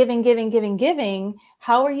you're giving, giving, giving, giving.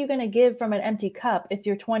 How are you going to give from an empty cup if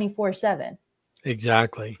you're 24/7?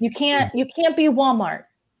 Exactly. You Mhm. can't be Walmart.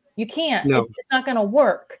 You can't. No. It's not going to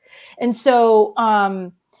work. And so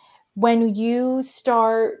when you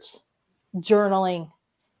start journaling,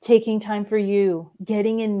 taking time for you,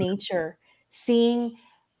 getting in nature, seeing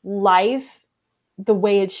life the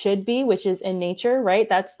way it should be, which is in nature, right?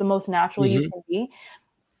 That's the most natural you Mhm. can be.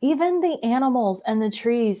 Even the animals and the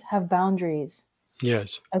trees have boundaries.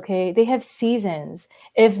 Yes. Okay. They have seasons.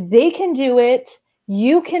 If they can do it,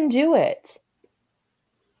 you can do it.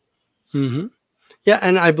 Mhm. Yeah,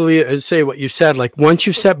 and I believe, say what you said, like once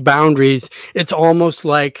you set boundaries, it's almost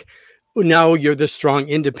like now you're the strong,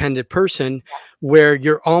 independent person where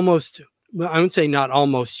you're almost, well, I would say not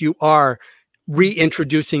almost, you are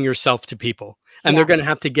reintroducing yourself to people, and they're Yeah. going to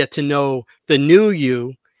have to get to know the new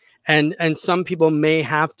you. And some people may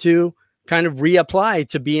have to kind of reapply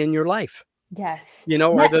to be in your life, Yes.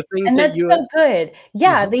 or the things And that that's you. so good.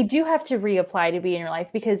 Yeah, Mhm, they do have to reapply to be in your life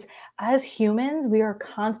because as humans, we are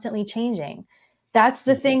constantly changing. That's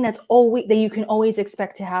the mhm, thing that you can always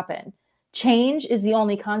expect to happen. Change is the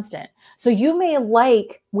only constant. So you may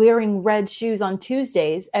like wearing red shoes on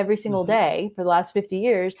Tuesdays every single mhm, day for the last 50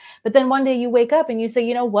 years, but then one day you wake up and you say,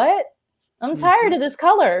 "You know what? I'm tired mhm. of this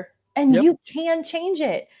color." And Yep. you can change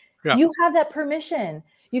it. Yeah. You have that permission.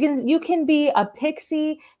 You can be a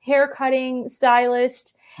pixie hair cutting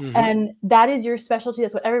stylist, Hmm. and that is your specialty.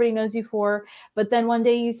 That's what everybody knows you for. But then one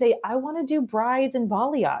day you say, I want to do brides and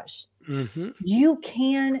balayage. Hmm. You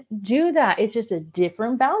can do that. It's just a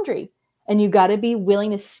different boundary. And you got to be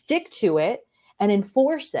willing to stick to it and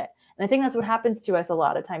enforce it. And I think that's what happens to us a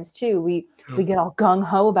lot of times too. We get all gung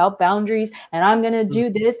ho about boundaries, and I'm going to do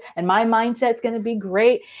this, and my mindset's going to be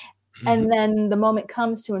great. Hmm. And then the moment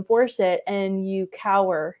comes to enforce it, and you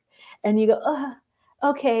cower, and you go, oh,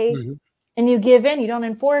 okay, Hmm. and you give in. You don't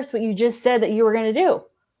enforce what you just said that you were going to do.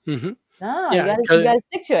 Hmm. No, you Yeah. got to you got to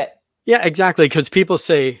stick to it. Yeah, exactly. Because people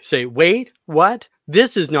say, wait, what?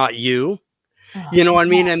 This is not you. You Oh, know what I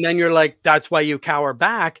mean? And then you're like, that's why you cower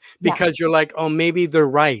back, yeah. because you're like, oh, maybe they're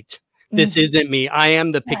right. This Mhm. isn't me. I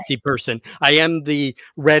am the Right. pixie person. I am the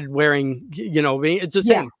red wearing, it's the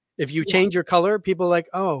Yeah. same. If you Yeah. change your color, people are like,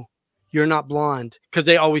 oh, you're not blonde, because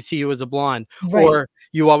they always see you as a blonde. Right. Or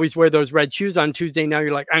you always wear those red shoes on Tuesday. Now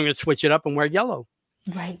you're like, I'm going to switch it up and wear yellow.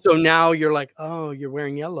 Right. So now you're like, oh, you're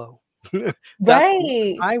wearing yellow. That's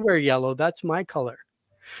Right. I wear yellow. That's my color.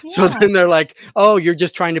 So Yeah. then they're like, "Oh, you're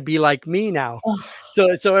just trying to be like me now." Ugh.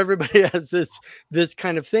 So everybody has this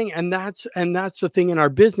kind of thing, and that's the thing in our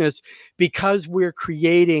business, because we're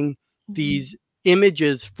creating Mhm. these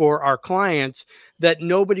images for our clients that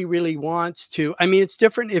nobody really wants to. I mean, it's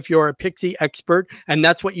different if you're a pixie expert and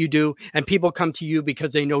that's what you do, and people come to you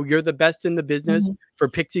because they know you're the best in the business Mhm. for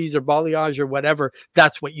pixies or balayage or whatever.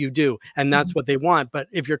 That's what you do, and Mhm. that's what they want. But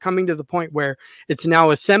if you're coming to the point where it's now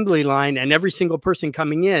assembly line and every single person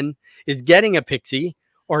coming in is getting a pixie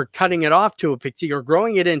or cutting it off to a pixie or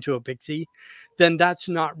growing it into a pixie, then that's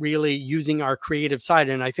not really using our creative side.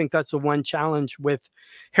 And I think that's the one challenge with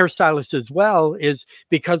hairstylists as well, is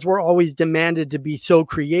because we're always demanded to be so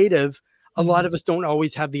creative, a lot Mhm. of us don't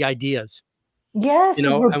always have the ideas, Yes,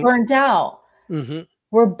 because we're and burnt out. mhm,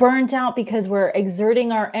 We're burnt out because we're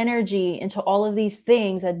exerting our energy into all of these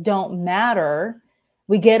things that don't matter.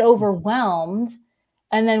 We get overwhelmed,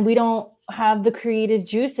 and then we don't have the creative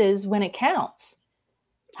juices when it counts.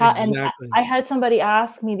 How and exactly. I had somebody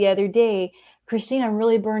ask me the other day, "Krystine, I'm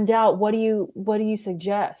really burned out. What do you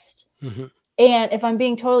suggest?" Mhm. And if I'm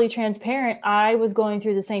being totally transparent, I was going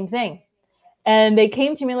through the same thing. And they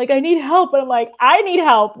came to me like, "I need help." And I'm like, "I need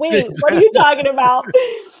help. Wait, what are you talking about?"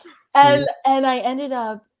 Yeah. And I ended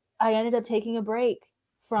up taking a break Mhm.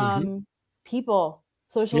 from people,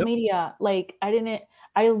 social Yep. media. Like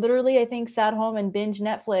I literally, I think, sat home and binged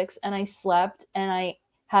Netflix, and I slept, and I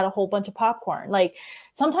had a whole bunch of popcorn. Like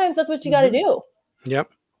sometimes that's what you got to Mhm. do.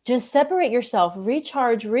 Yep. Just separate yourself,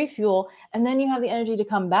 recharge, refuel, and then you have the energy to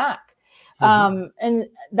come back. Mhm. And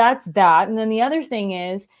that's that. And then the other thing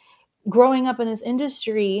is, growing up in this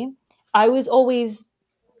industry, I was always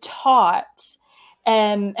taught,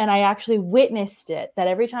 and I actually witnessed it, that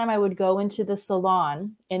every time I would go into the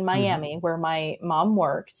salon in Mhm. Miami where my mom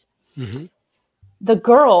worked, Mhm. the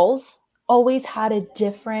girls always had a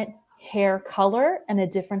different hair color and a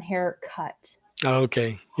different haircut.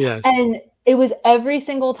 Okay. Yes. And it was every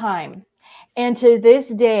single time. And to this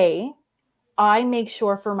day, I make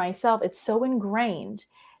sure for myself, it's so ingrained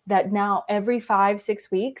that now every 5,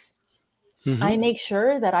 6 weeks, Mhm. I make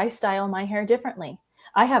sure that I style my hair differently.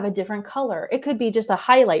 I have a different color. It could be just a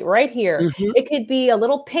highlight right here. Mhm. It could be a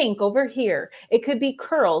little pink over here. It could be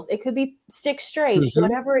curls. It could be stick straight, Mhm.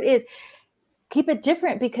 whatever it is. Keep it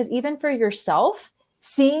different, because even for yourself,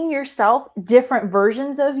 seeing yourself, different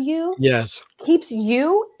versions of you, Yes. keeps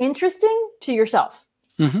you interesting to yourself.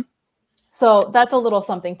 Mhm. So that's a little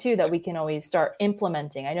something too that we can always start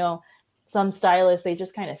implementing. I know some stylists, they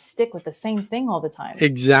just kind of stick with the same thing all the time.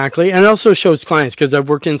 Exactly. And it also shows clients, because I've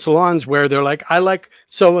worked in salons where they're like, I like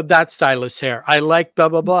so of that stylist's hair. I like blah,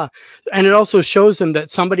 blah, blah. And it also shows them that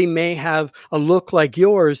somebody may have a look like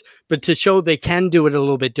yours, but to show they can do it a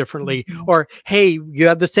little bit differently. Or, hey, you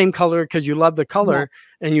have the same color because you love the color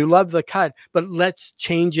and you love the cut, but let's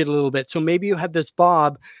change it a little bit. So maybe you have this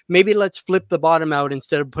bob, maybe let's flip the bottom out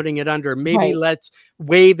instead of putting it under. Maybe let's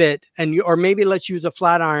wave it, or maybe let's use a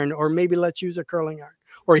flat iron, or maybe let's use a curling iron,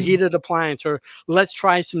 or heated appliance, or let's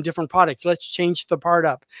try some different products. Let's change the part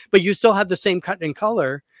up, but you still have the same cut and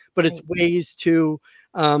color, but it's ways to,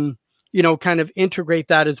 kind of integrate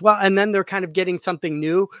that as well. And then they're kind of getting something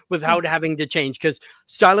new without having to change. Because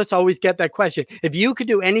stylists always get that question. If you could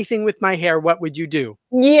do anything with my hair, what would you do?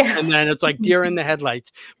 Yeah. And then it's like deer in the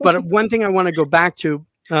headlights. But one thing I want to go back to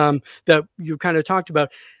that you kind of talked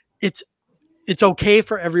about, it's okay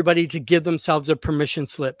for everybody to give themselves a permission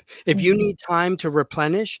slip. If you need time to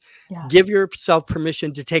replenish, give yourself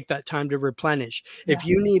permission to take that time to replenish. If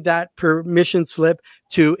you need that permission slip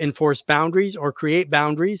to enforce boundaries or create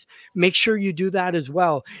boundaries, make sure you do that as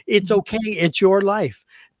well. It's okay. It's your life.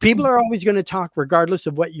 People are always going to talk regardless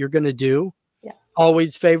of what you're going to do.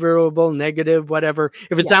 Always favorable, negative, whatever.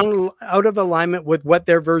 If it's out of alignment with what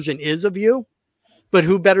their version is of you, but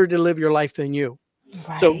who better to live your life than you?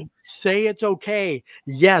 So say it's okay.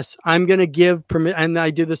 Yes, I'm going to give permission. And I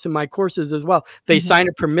do this in my courses as well. They sign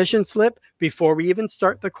a permission slip before we even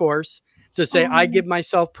start the course to say, I give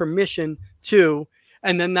myself permission to,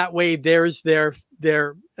 and then that way there's their,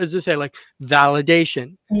 as I say, like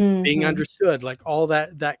validation, being understood, like all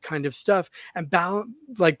that kind of stuff. And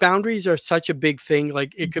boundaries are such a big thing.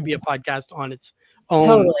 Like it could be a podcast on its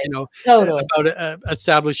own, about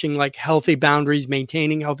establishing like healthy boundaries,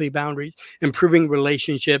 maintaining healthy boundaries, improving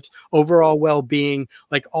relationships, overall well-being,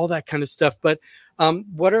 like all that kind of stuff. But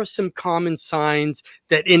what are some common signs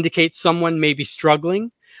that indicate someone may be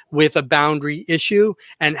struggling with a boundary issue,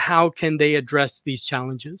 and how can they address these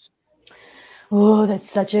challenges? Oh, that's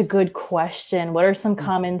such a good question. What are some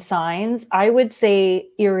common signs? I would say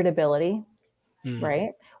irritability,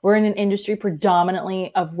 right? We're in an industry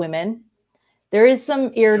predominantly of women. There is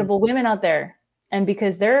some irritable women out there, and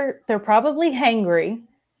because they're probably hangry,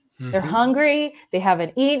 they're hungry, they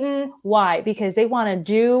haven't eaten. Why? Because they want to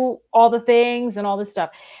do all the things and all this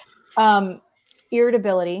stuff.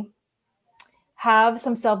 Irritability. Have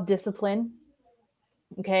some self-discipline.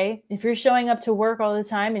 Okay. If you're showing up to work all the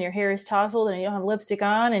time and your hair is tousled and you don't have lipstick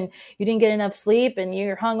on and you didn't get enough sleep and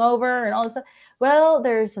you're hungover and all this stuff, well,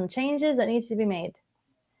 there's some changes that needs to be made,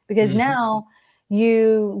 because now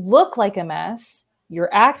you look like a mess. You're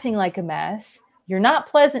acting like a mess. You're not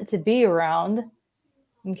pleasant to be around.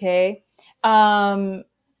 Okay.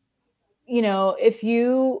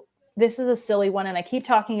 This is a silly one, and I keep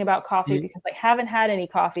talking about coffee because I haven't had any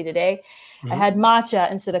coffee today. I had matcha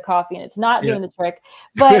instead of coffee, and it's not doing the trick.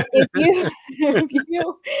 But if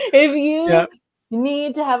you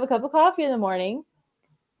need to have a cup of coffee in the morning,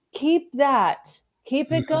 keep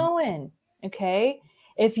it going. Okay.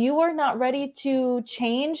 If you are not ready to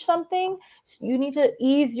change something, you need to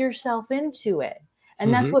ease yourself into it.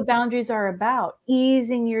 And that's what boundaries are about,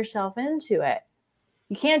 easing yourself into it.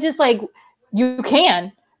 You can't just you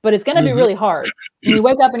can, but it's going to be really hard. When you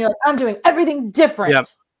wake up and you're like, I'm doing everything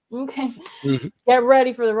different. Okay. Get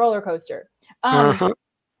ready for the roller coaster.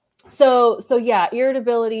 So yeah,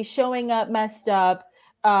 irritability, showing up messed up,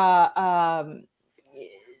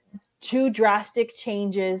 too drastic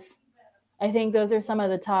changes. I think those are some of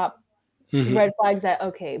the top red flags that,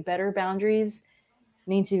 okay, better boundaries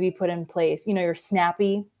need to be put in place. You're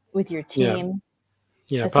snappy with your team.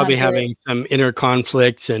 Yeah, probably having some inner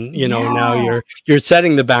conflicts, and now you're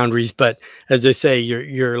setting the boundaries, but as I say,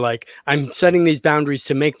 you're like, I'm setting these boundaries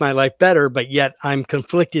to make my life better, but yet I'm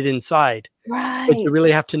conflicted inside. Right. But you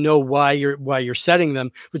really have to know why you're setting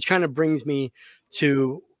them, which kind of brings me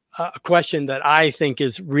to a question that I think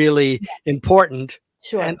is really important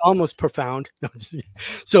and almost profound.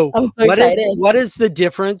 So I'm so excited. What is the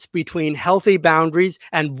difference between healthy boundaries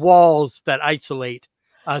and walls that isolate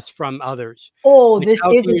us from others? Oh, like, this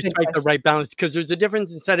how is can a you good strike question. the right balance? Because there's a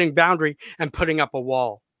difference in setting a boundary and putting up a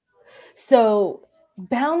wall. So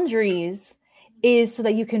boundaries is so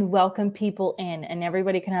that you can welcome people in and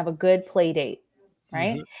everybody can have a good play date,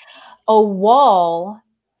 right? A wall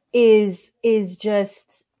is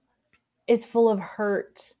just, it's full of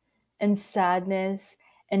hurt and sadness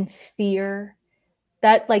and fear.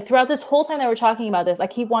 That throughout this whole time that we're talking about this, I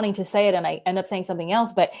keep wanting to say it and I end up saying something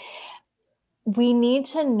else, but we need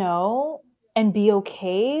to know and be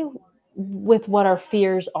okay with what our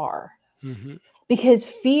fears are. Because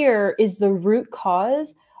fear is the root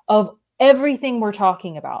cause of everything we're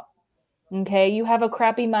talking about. Okay. You have a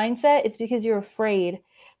crappy mindset. It's because you're afraid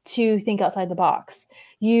to think outside the box.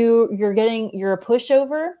 You're a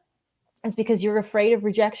pushover. It's because you're afraid of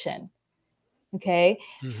rejection. Okay.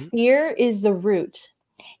 Mm-hmm. Fear is the root.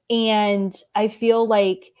 And I feel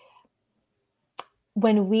like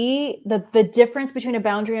when the difference between a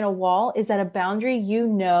boundary and a wall is that a boundary, you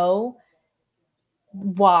know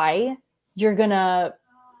why you're going to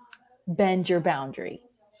bend your boundary.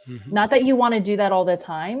 Mm-hmm. Not that you want to do that all the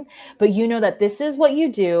time, but you know that this is what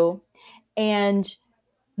you do, and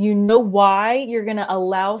you know why you're going to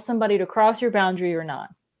allow somebody to cross your boundary or not.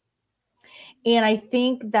 And I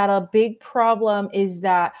think that a big problem is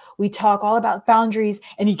that we talk all about boundaries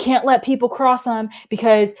and you can't let people cross them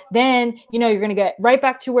because then, you're going to get right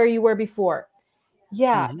back to where you were before.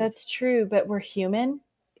 Yeah, Mm-hmm. that's true, but we're human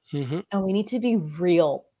Mm-hmm. and we need to be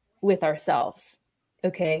real with ourselves.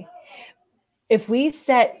 Okay. If we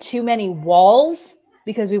set too many walls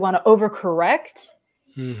because we want to overcorrect,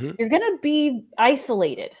 Mm-hmm. you're going to be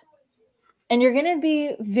isolated and you're going to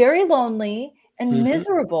be very lonely and Mm-hmm.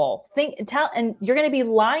 miserable. And you're going to be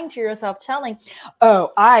lying to yourself, telling,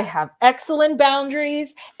 "Oh, I have excellent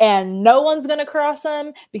boundaries and no one's going to cross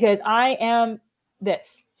them because I am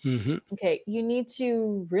this." Mm-hmm. Okay, you need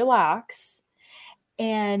to relax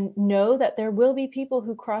and know that there will be people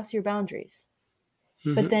who cross your boundaries.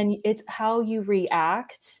 But Mm-hmm. then it's how you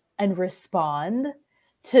react and respond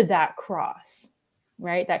to that cross,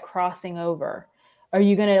 right? That crossing over. Are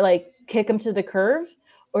you going to like kick them to the curve,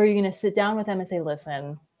 or are you going to sit down with them and say,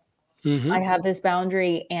 "Listen, Mm-hmm. I have this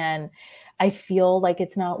boundary and I feel like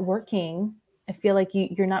it's not working. I feel like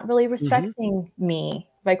you're not really Mm-hmm. respecting me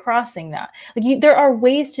by crossing that." Like there are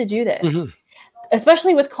ways to do this, Mm-hmm.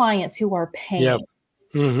 especially with clients who are Yep. paying.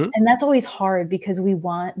 Mm-hmm. And that's always hard because we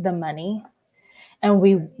want the money and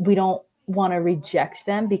we don't want to reject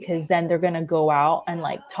them because then they're going to go out and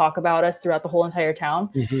like talk about us throughout the whole entire town.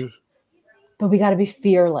 Mm-hmm. But we got to be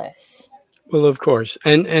fearless. Well, of course.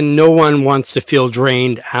 And no one wants to feel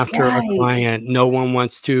drained after a Right. client. No one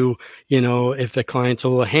wants to, if the client's a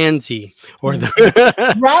little handsy or there's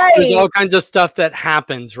Right. all kinds of stuff that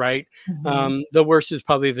happens, right? Mm-hmm. The worst is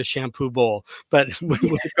probably the shampoo bowl, but we Yeah.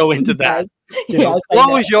 won't go into Yes. that. Yes, I know.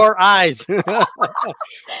 Close your eyes. I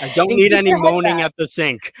don't And need keep any your head moaning back. at the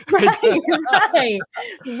sink. Right. Right.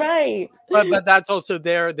 Right. But that's also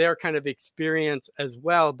their kind of experience as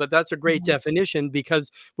well. But that's a great Mm-hmm. definition,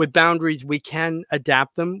 because with boundaries we can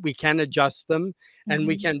adapt them, we can adjust them, and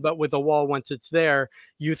we Mm-hmm. can. But with a wall, once it's there,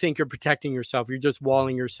 you think you're protecting yourself. You're just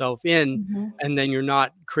walling yourself in, Mm-hmm. and then you're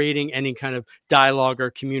not creating any kind of dialogue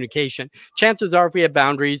or communication. Chances are, if we have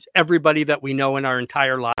boundaries, everybody that we know in our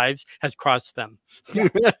entire lives has crossed them. Yeah.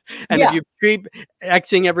 And if Yeah. you keep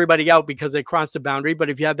Xing everybody out because they crossed the boundary, but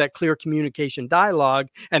if you have that clear communication dialogue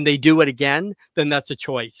and they do it again, then that's a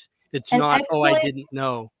choice. It's An not, oh, I excellent didn't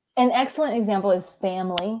know. an excellent example is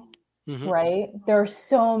family. Mm-hmm. Right? There are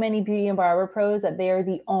so many beauty and barber pros that they are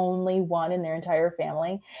the only one in their entire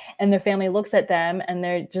family. And their family looks at them and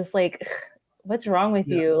they're just like, "What's wrong with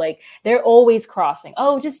Yeah. you?" Like they're always crossing.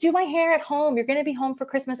 "Oh, just do my hair at home. You're going to be home for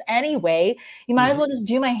Christmas anyway. You might as Mm-hmm. well just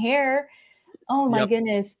do my hair." Oh my Yep.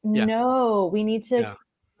 goodness. Yeah. No, we need to Yeah.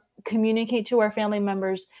 communicate to our family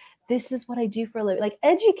members, "This is what I do for a living." Like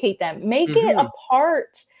educate them, make it a Mm-hmm.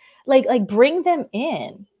 part, like bring them in,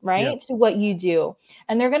 Yep. right, to what you do.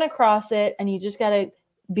 And they're going to cross it and you just got to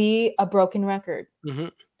be a broken record Mm-hmm.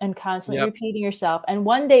 and constantly Yep. repeating yourself, and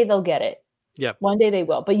one day they'll get it. Yep. One day they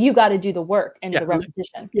will, but you got to do the work and Yeah. the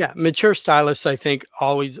repetition. Yeah. Mature stylists, I think,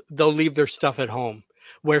 always they'll leave their stuff at home.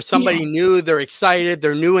 Where Yeah. somebody new, they're excited,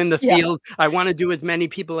 they're new in the Yeah. field. I want to do as many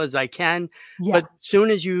people as I can. Yeah. But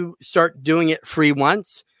soon as you start doing it free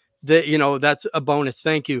once, that's a bonus.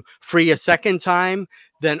 Thank you. Free a second time,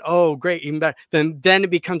 then oh great, even better. Then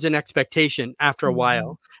it becomes an expectation after a Mhm.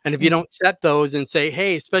 while. And if you Mhm. don't set those and say,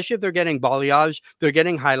 hey, especially if they're getting balayage, they're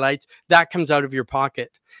getting highlights, that comes out of your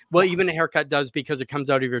pocket. Well, Yeah. even a haircut does, because it comes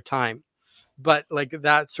out of your time. But like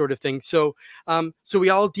that sort of thing. So we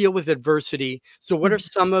all deal with adversity. So what are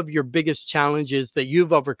Mhm. some of your biggest challenges that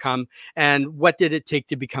you've overcome, and what did it take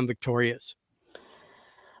to become victorious?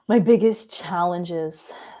 My biggest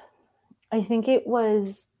challenges, I think it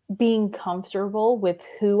was being comfortable with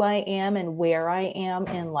who I am and where I am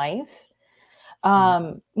in life.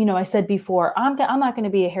 I said before, I'm not going to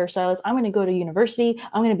be a hairstylist. I'm going to go to university.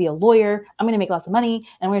 I'm going to be a lawyer. I'm going to make lots of money and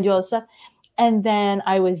I'm going to do all this stuff. And then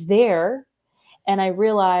I was there and I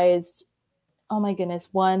realized, oh my goodness,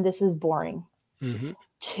 one, this is boring. Mm-hmm.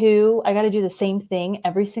 Two, I got to do the same thing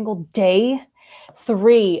every single day.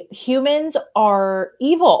 Three, humans are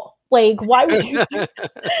evil. Like, why would you?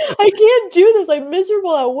 I can't do this. I'm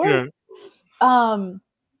miserable at work. Yeah. Um,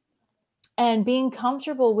 and being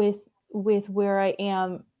comfortable with where I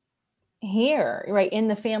am here, right, in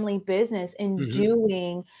the family business, and Mm-hmm.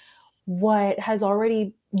 doing what has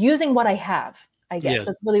already using what I have, I guess. Yes.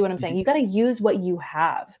 That's really what I'm saying. You got to use what you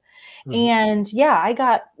have. Mm-hmm. And yeah, I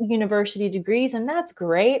got university degrees and that's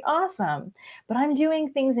great. Awesome. But I'm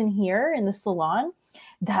doing things in here in the salon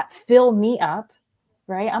that fill me up,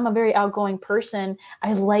 right? I'm a very outgoing person.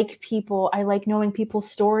 I like people. I like knowing people's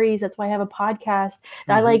stories. That's why I have a podcast.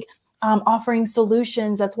 I Mm-hmm. like offering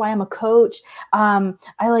solutions. That's why I'm a coach. I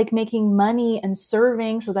like making money and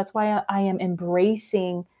serving. So that's why I am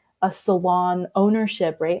embracing a salon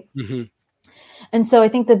ownership, right? Mm-hmm. And so I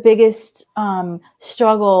think the biggest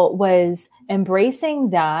struggle was embracing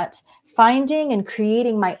that, finding and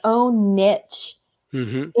creating my own niche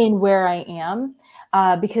Mm-hmm. in where I am.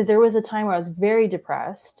 Because there was a time where I was very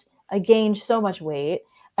depressed. I gained so much weight.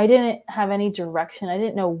 I didn't have any direction. I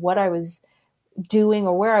didn't know what I was doing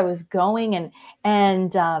or where I was going.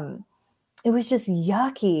 And it was just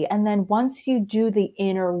yucky. And then once you do the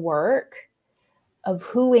inner work of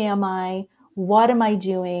who am I? What am I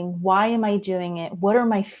doing? Why am I doing it? What are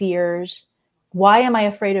my fears? Why am I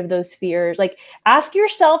afraid of those fears? Like, ask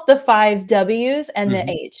yourself the 5 W's and the Mm-hmm.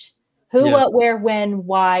 H: who, Yes. what, where, when,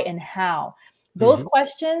 why, and how. Those Mm-hmm.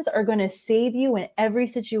 questions are going to save you in every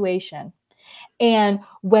situation. And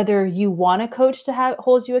whether you want a coach to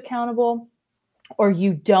hold you accountable or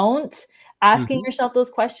you don't, asking Mm-hmm. yourself those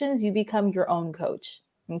questions, you become your own coach.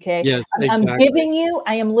 Okay. Yes, I'm exactly. giving you,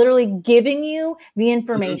 I am literally giving you the Mm-hmm.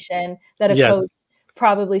 information that a Yes. coach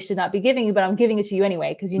probably should not be giving you, but I'm giving it to you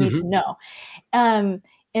anyway, because you need Mm-hmm. to know.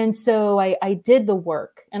 And so I did the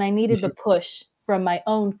work and I needed the push from my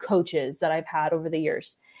own coaches that I've had over the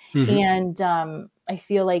years. Mm-hmm. And I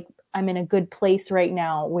feel like I'm in a good place right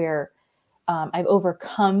now where I've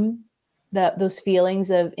overcome those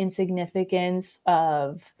feelings of insignificance,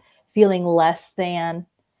 of feeling less than,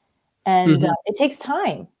 and Mm-hmm. it takes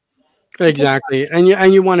time. It takes Exactly. And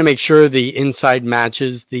you want to make sure the inside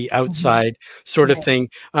matches the time. outside sort of Right. thing.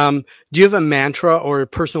 Do you have a mantra or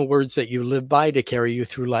personal words that you live by to carry you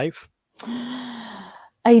through life?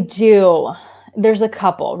 I do. There's a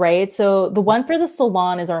couple, right? So the one for the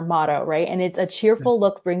salon is our motto, right? And it's: a cheerful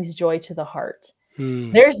look brings joy to the heart.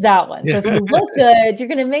 Hmm. There's that one. So if you look good, you're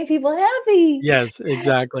going to make people happy. Yes,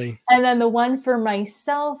 exactly. And then the one for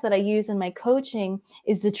myself that I use in my coaching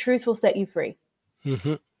is: the truth will set you free.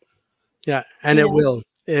 Hmm. Yeah, and You it know, will.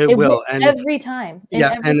 It it will will. And every time in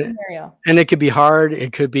yeah, every scenario. and it could be hard.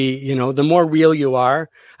 It could be, the more real you are,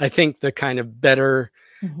 I think the kind of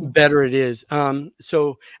Mhm. better it is.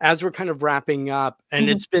 So as we're kind of wrapping up, and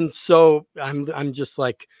Mhm. it's been so, I'm just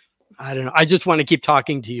like, I don't know. I just want to keep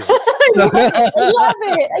talking to you. I love it. I love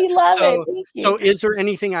it. I love it. So, Thank you. so is there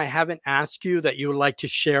anything I haven't asked you that you would like to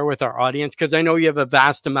share with our audience? Because I know you have a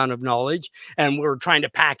vast amount of knowledge, and we're trying to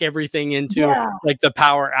pack everything into Yeah. like the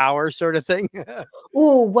power hour sort of thing.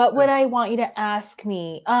 Ooh, what would So, I want you to ask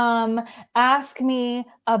me? Ask me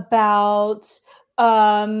about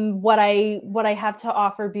what I have to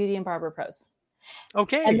offer Beauty and Barber Pros. And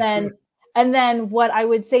okay. then what I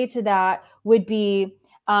would say to that would be,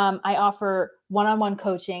 I offer one-on-one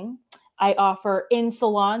coaching. I offer in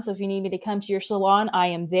salon. So if you need me to come to your salon, I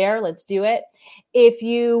am there. Let's do it. If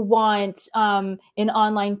you want an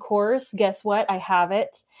online course, guess what? I have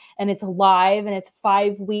it. And it's live and it's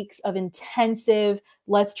 5 weeks of intensive,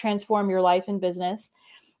 let's transform your life and business.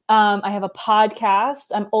 I have a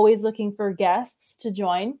podcast. I'm always looking for guests to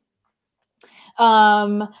join.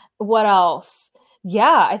 What else?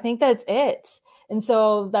 Yeah, I think that's it. And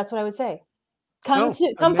so that's what I would say. Oh,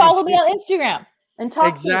 Come follow me amazing. on Instagram and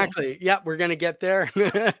talk to me. Exactly. Yeah, we're gonna get there,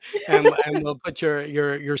 and we'll put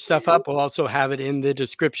your stuff up. We'll also have it in the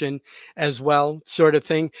description as well, sort of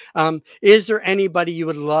thing. Is there anybody you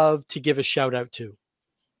would love to give a shout out to?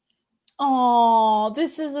 Oh,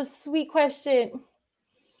 this is a sweet question.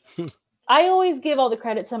 I always give all the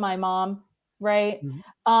credit to my mom, right?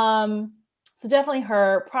 Mhm. Um, so definitely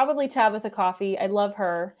her, probably Tabitha Coffee. I love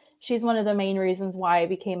her. She's one of the main reasons why I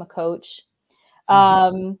became a coach. Mhm.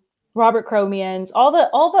 Um, Robert Cromians, all the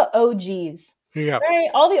OGs, Yeah. right?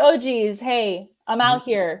 All the OGs. Hey, I'm Mhm. out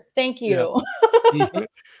here. Thank Yeah. you. Mhm.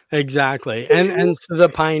 Exactly. And so the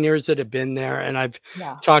pioneers that have been there, and I've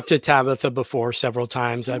Yeah. talked to Tabitha before several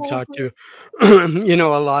times. I've talked Mhm. to,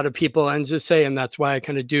 a lot of people, and just say, and that's why I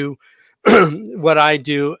kind of do what I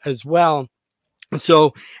do as well.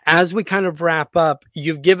 So as we kind of wrap up,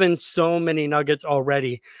 you've given so many nuggets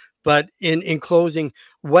already, but in closing,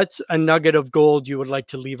 what's a nugget of gold you would like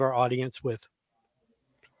to leave our audience with?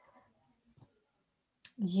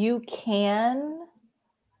 You can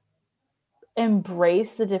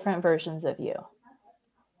embrace the different versions of you.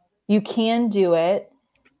 You can do it.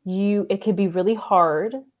 It could be really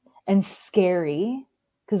hard and scary,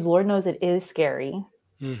 because Lord knows it is scary.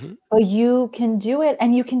 But you can do it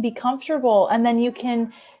and you can be comfortable, and then you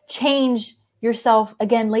can change yourself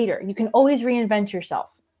again later. You can always reinvent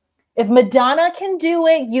yourself. If Madonna can do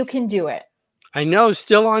it, you can do it. I know,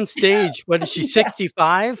 still on stage. What is she,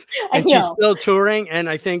 65? I And she's know. still touring. And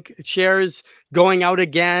I think Cher's going out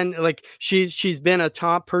again. Like she's been a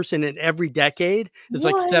top person in every decade. It's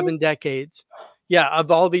like What? 7 decades. Yeah,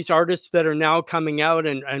 of all these artists that are now coming out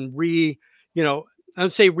and you know, I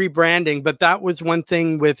would say rebranding, but that was one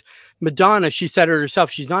thing with Madonna. She said it herself.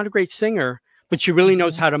 She's not a great singer, but she really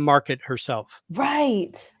knows how to market herself.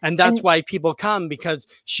 Right. And that's why people come, because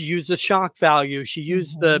she used the shock value. She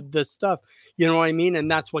used the stuff, you know what I mean? And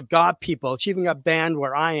that's what got people. She even got banned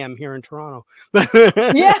where I am here in Toronto.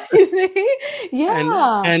 Yeah.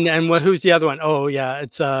 Yeah. And what, who's the other one? Oh yeah.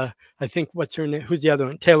 It's I think, what's her name? Who's the other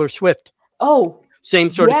one? Taylor Swift. Oh, Same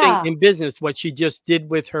sort of thing yeah. in business, what she just did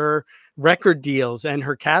with her record deals and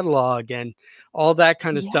her catalog and all that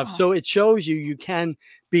kind of stuff. So it shows you can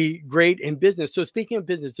be great in business. So speaking of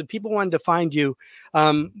business, if people wanted to find you,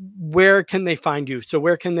 where can they find you? So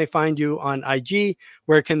where can they find you on IG?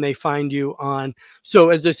 Where can they find you on?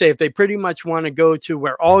 So as I say, if they pretty much want to go to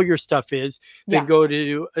where all your stuff is, they go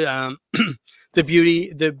to the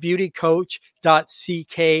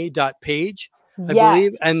beautycoach.ck.page. I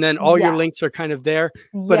believe. And then all your links are kind of there.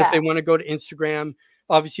 But if they want to go to Instagram,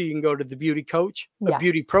 obviously you can go to the Beauty Coach, a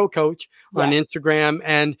Beauty Pro Coach on Instagram.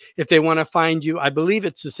 And if they want to find you, I believe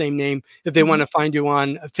it's the same name. If they want to find you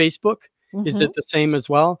on Facebook, is it the same as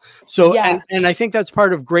well? So, and I think that's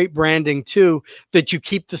part of great branding too, that you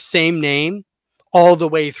keep the same name all the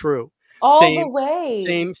way through. The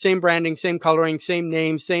way. Same branding, same coloring, same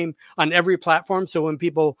name, same on every platform. So when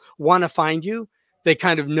people want to find you, they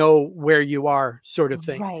kind of know where you are, sort of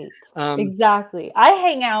thing. Right. Exactly. I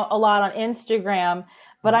hang out a lot on Instagram,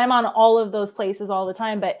 but I'm on all of those places all the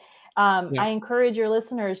time. But I encourage your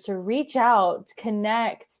listeners to reach out,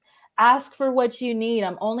 connect, ask for what you need.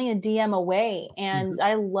 I'm only a DM away, and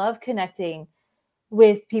I love connecting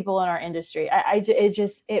with people in our industry.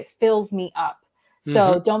 It fills me up.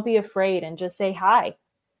 So don't be afraid and just say hi.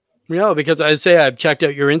 No, because I say I've checked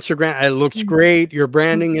out your Instagram. It looks great. Your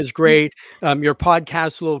branding is great. Your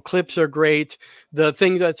podcast little clips are great. The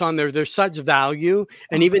thing that's on there, there's such value.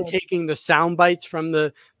 And even taking the sound bites from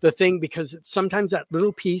the thing, because sometimes that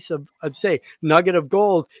little piece of say nugget of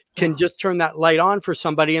gold can just turn that light on for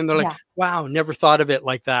somebody, and they're like, wow, never thought of it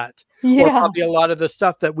like that. Or probably a lot of the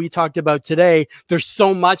stuff that we talked about today, there's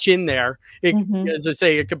so much in there. As I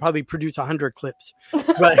say, it could probably produce 100 clips,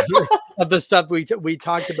 but of the stuff we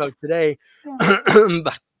talked about today.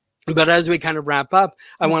 But as we kind of wrap up,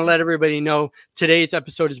 I want to let everybody know today's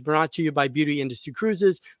episode is brought to you by Beauty Industry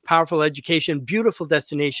Cruises, powerful education, beautiful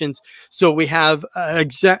destinations. So we have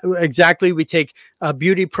exactly, we take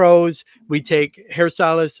beauty pros, we take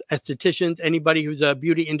hairstylists, estheticians, anybody who's a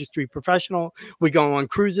beauty industry professional. We go on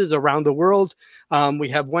cruises around the world. We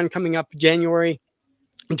have one coming up January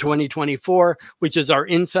 2024, which is our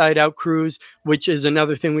Inside Out cruise, which is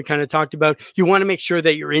another thing we kind of talked about. You want to make sure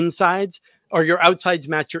that your insides or your outsides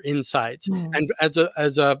match your insides. And as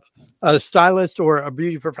a stylist or a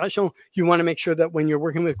beauty professional, you want to make sure that when you're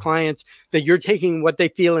working with clients, that you're taking what they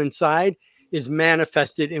feel inside is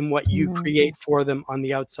manifested in what you create for them on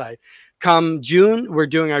the outside. Come June, we're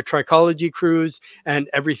doing our trichology cruise and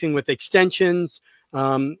everything with extensions,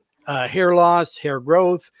 hair loss, hair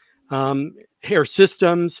growth, hair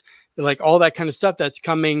systems, like all that kind of stuff. That's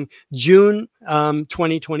coming June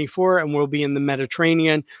 2024, and we'll be in the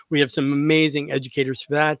Mediterranean. We have some amazing educators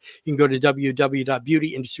for that. You can go to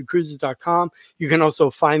www.beautyindustrycruises.com. You can also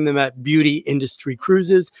find them at Beauty Industry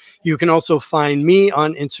Cruises. You can also find me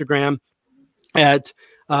on Instagram at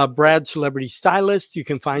Brad Celebrity Stylist. You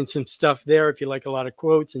can find some stuff there if you like a lot of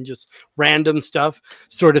quotes and just random stuff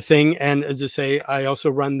sort of thing. And as I say, I also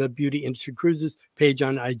run the Beauty Industry Cruises page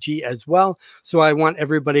on IG as well. So I want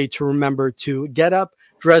everybody to remember to get up,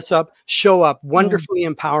 dress up, show up wonderfully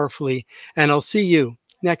and powerfully. And I'll see you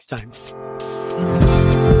next time.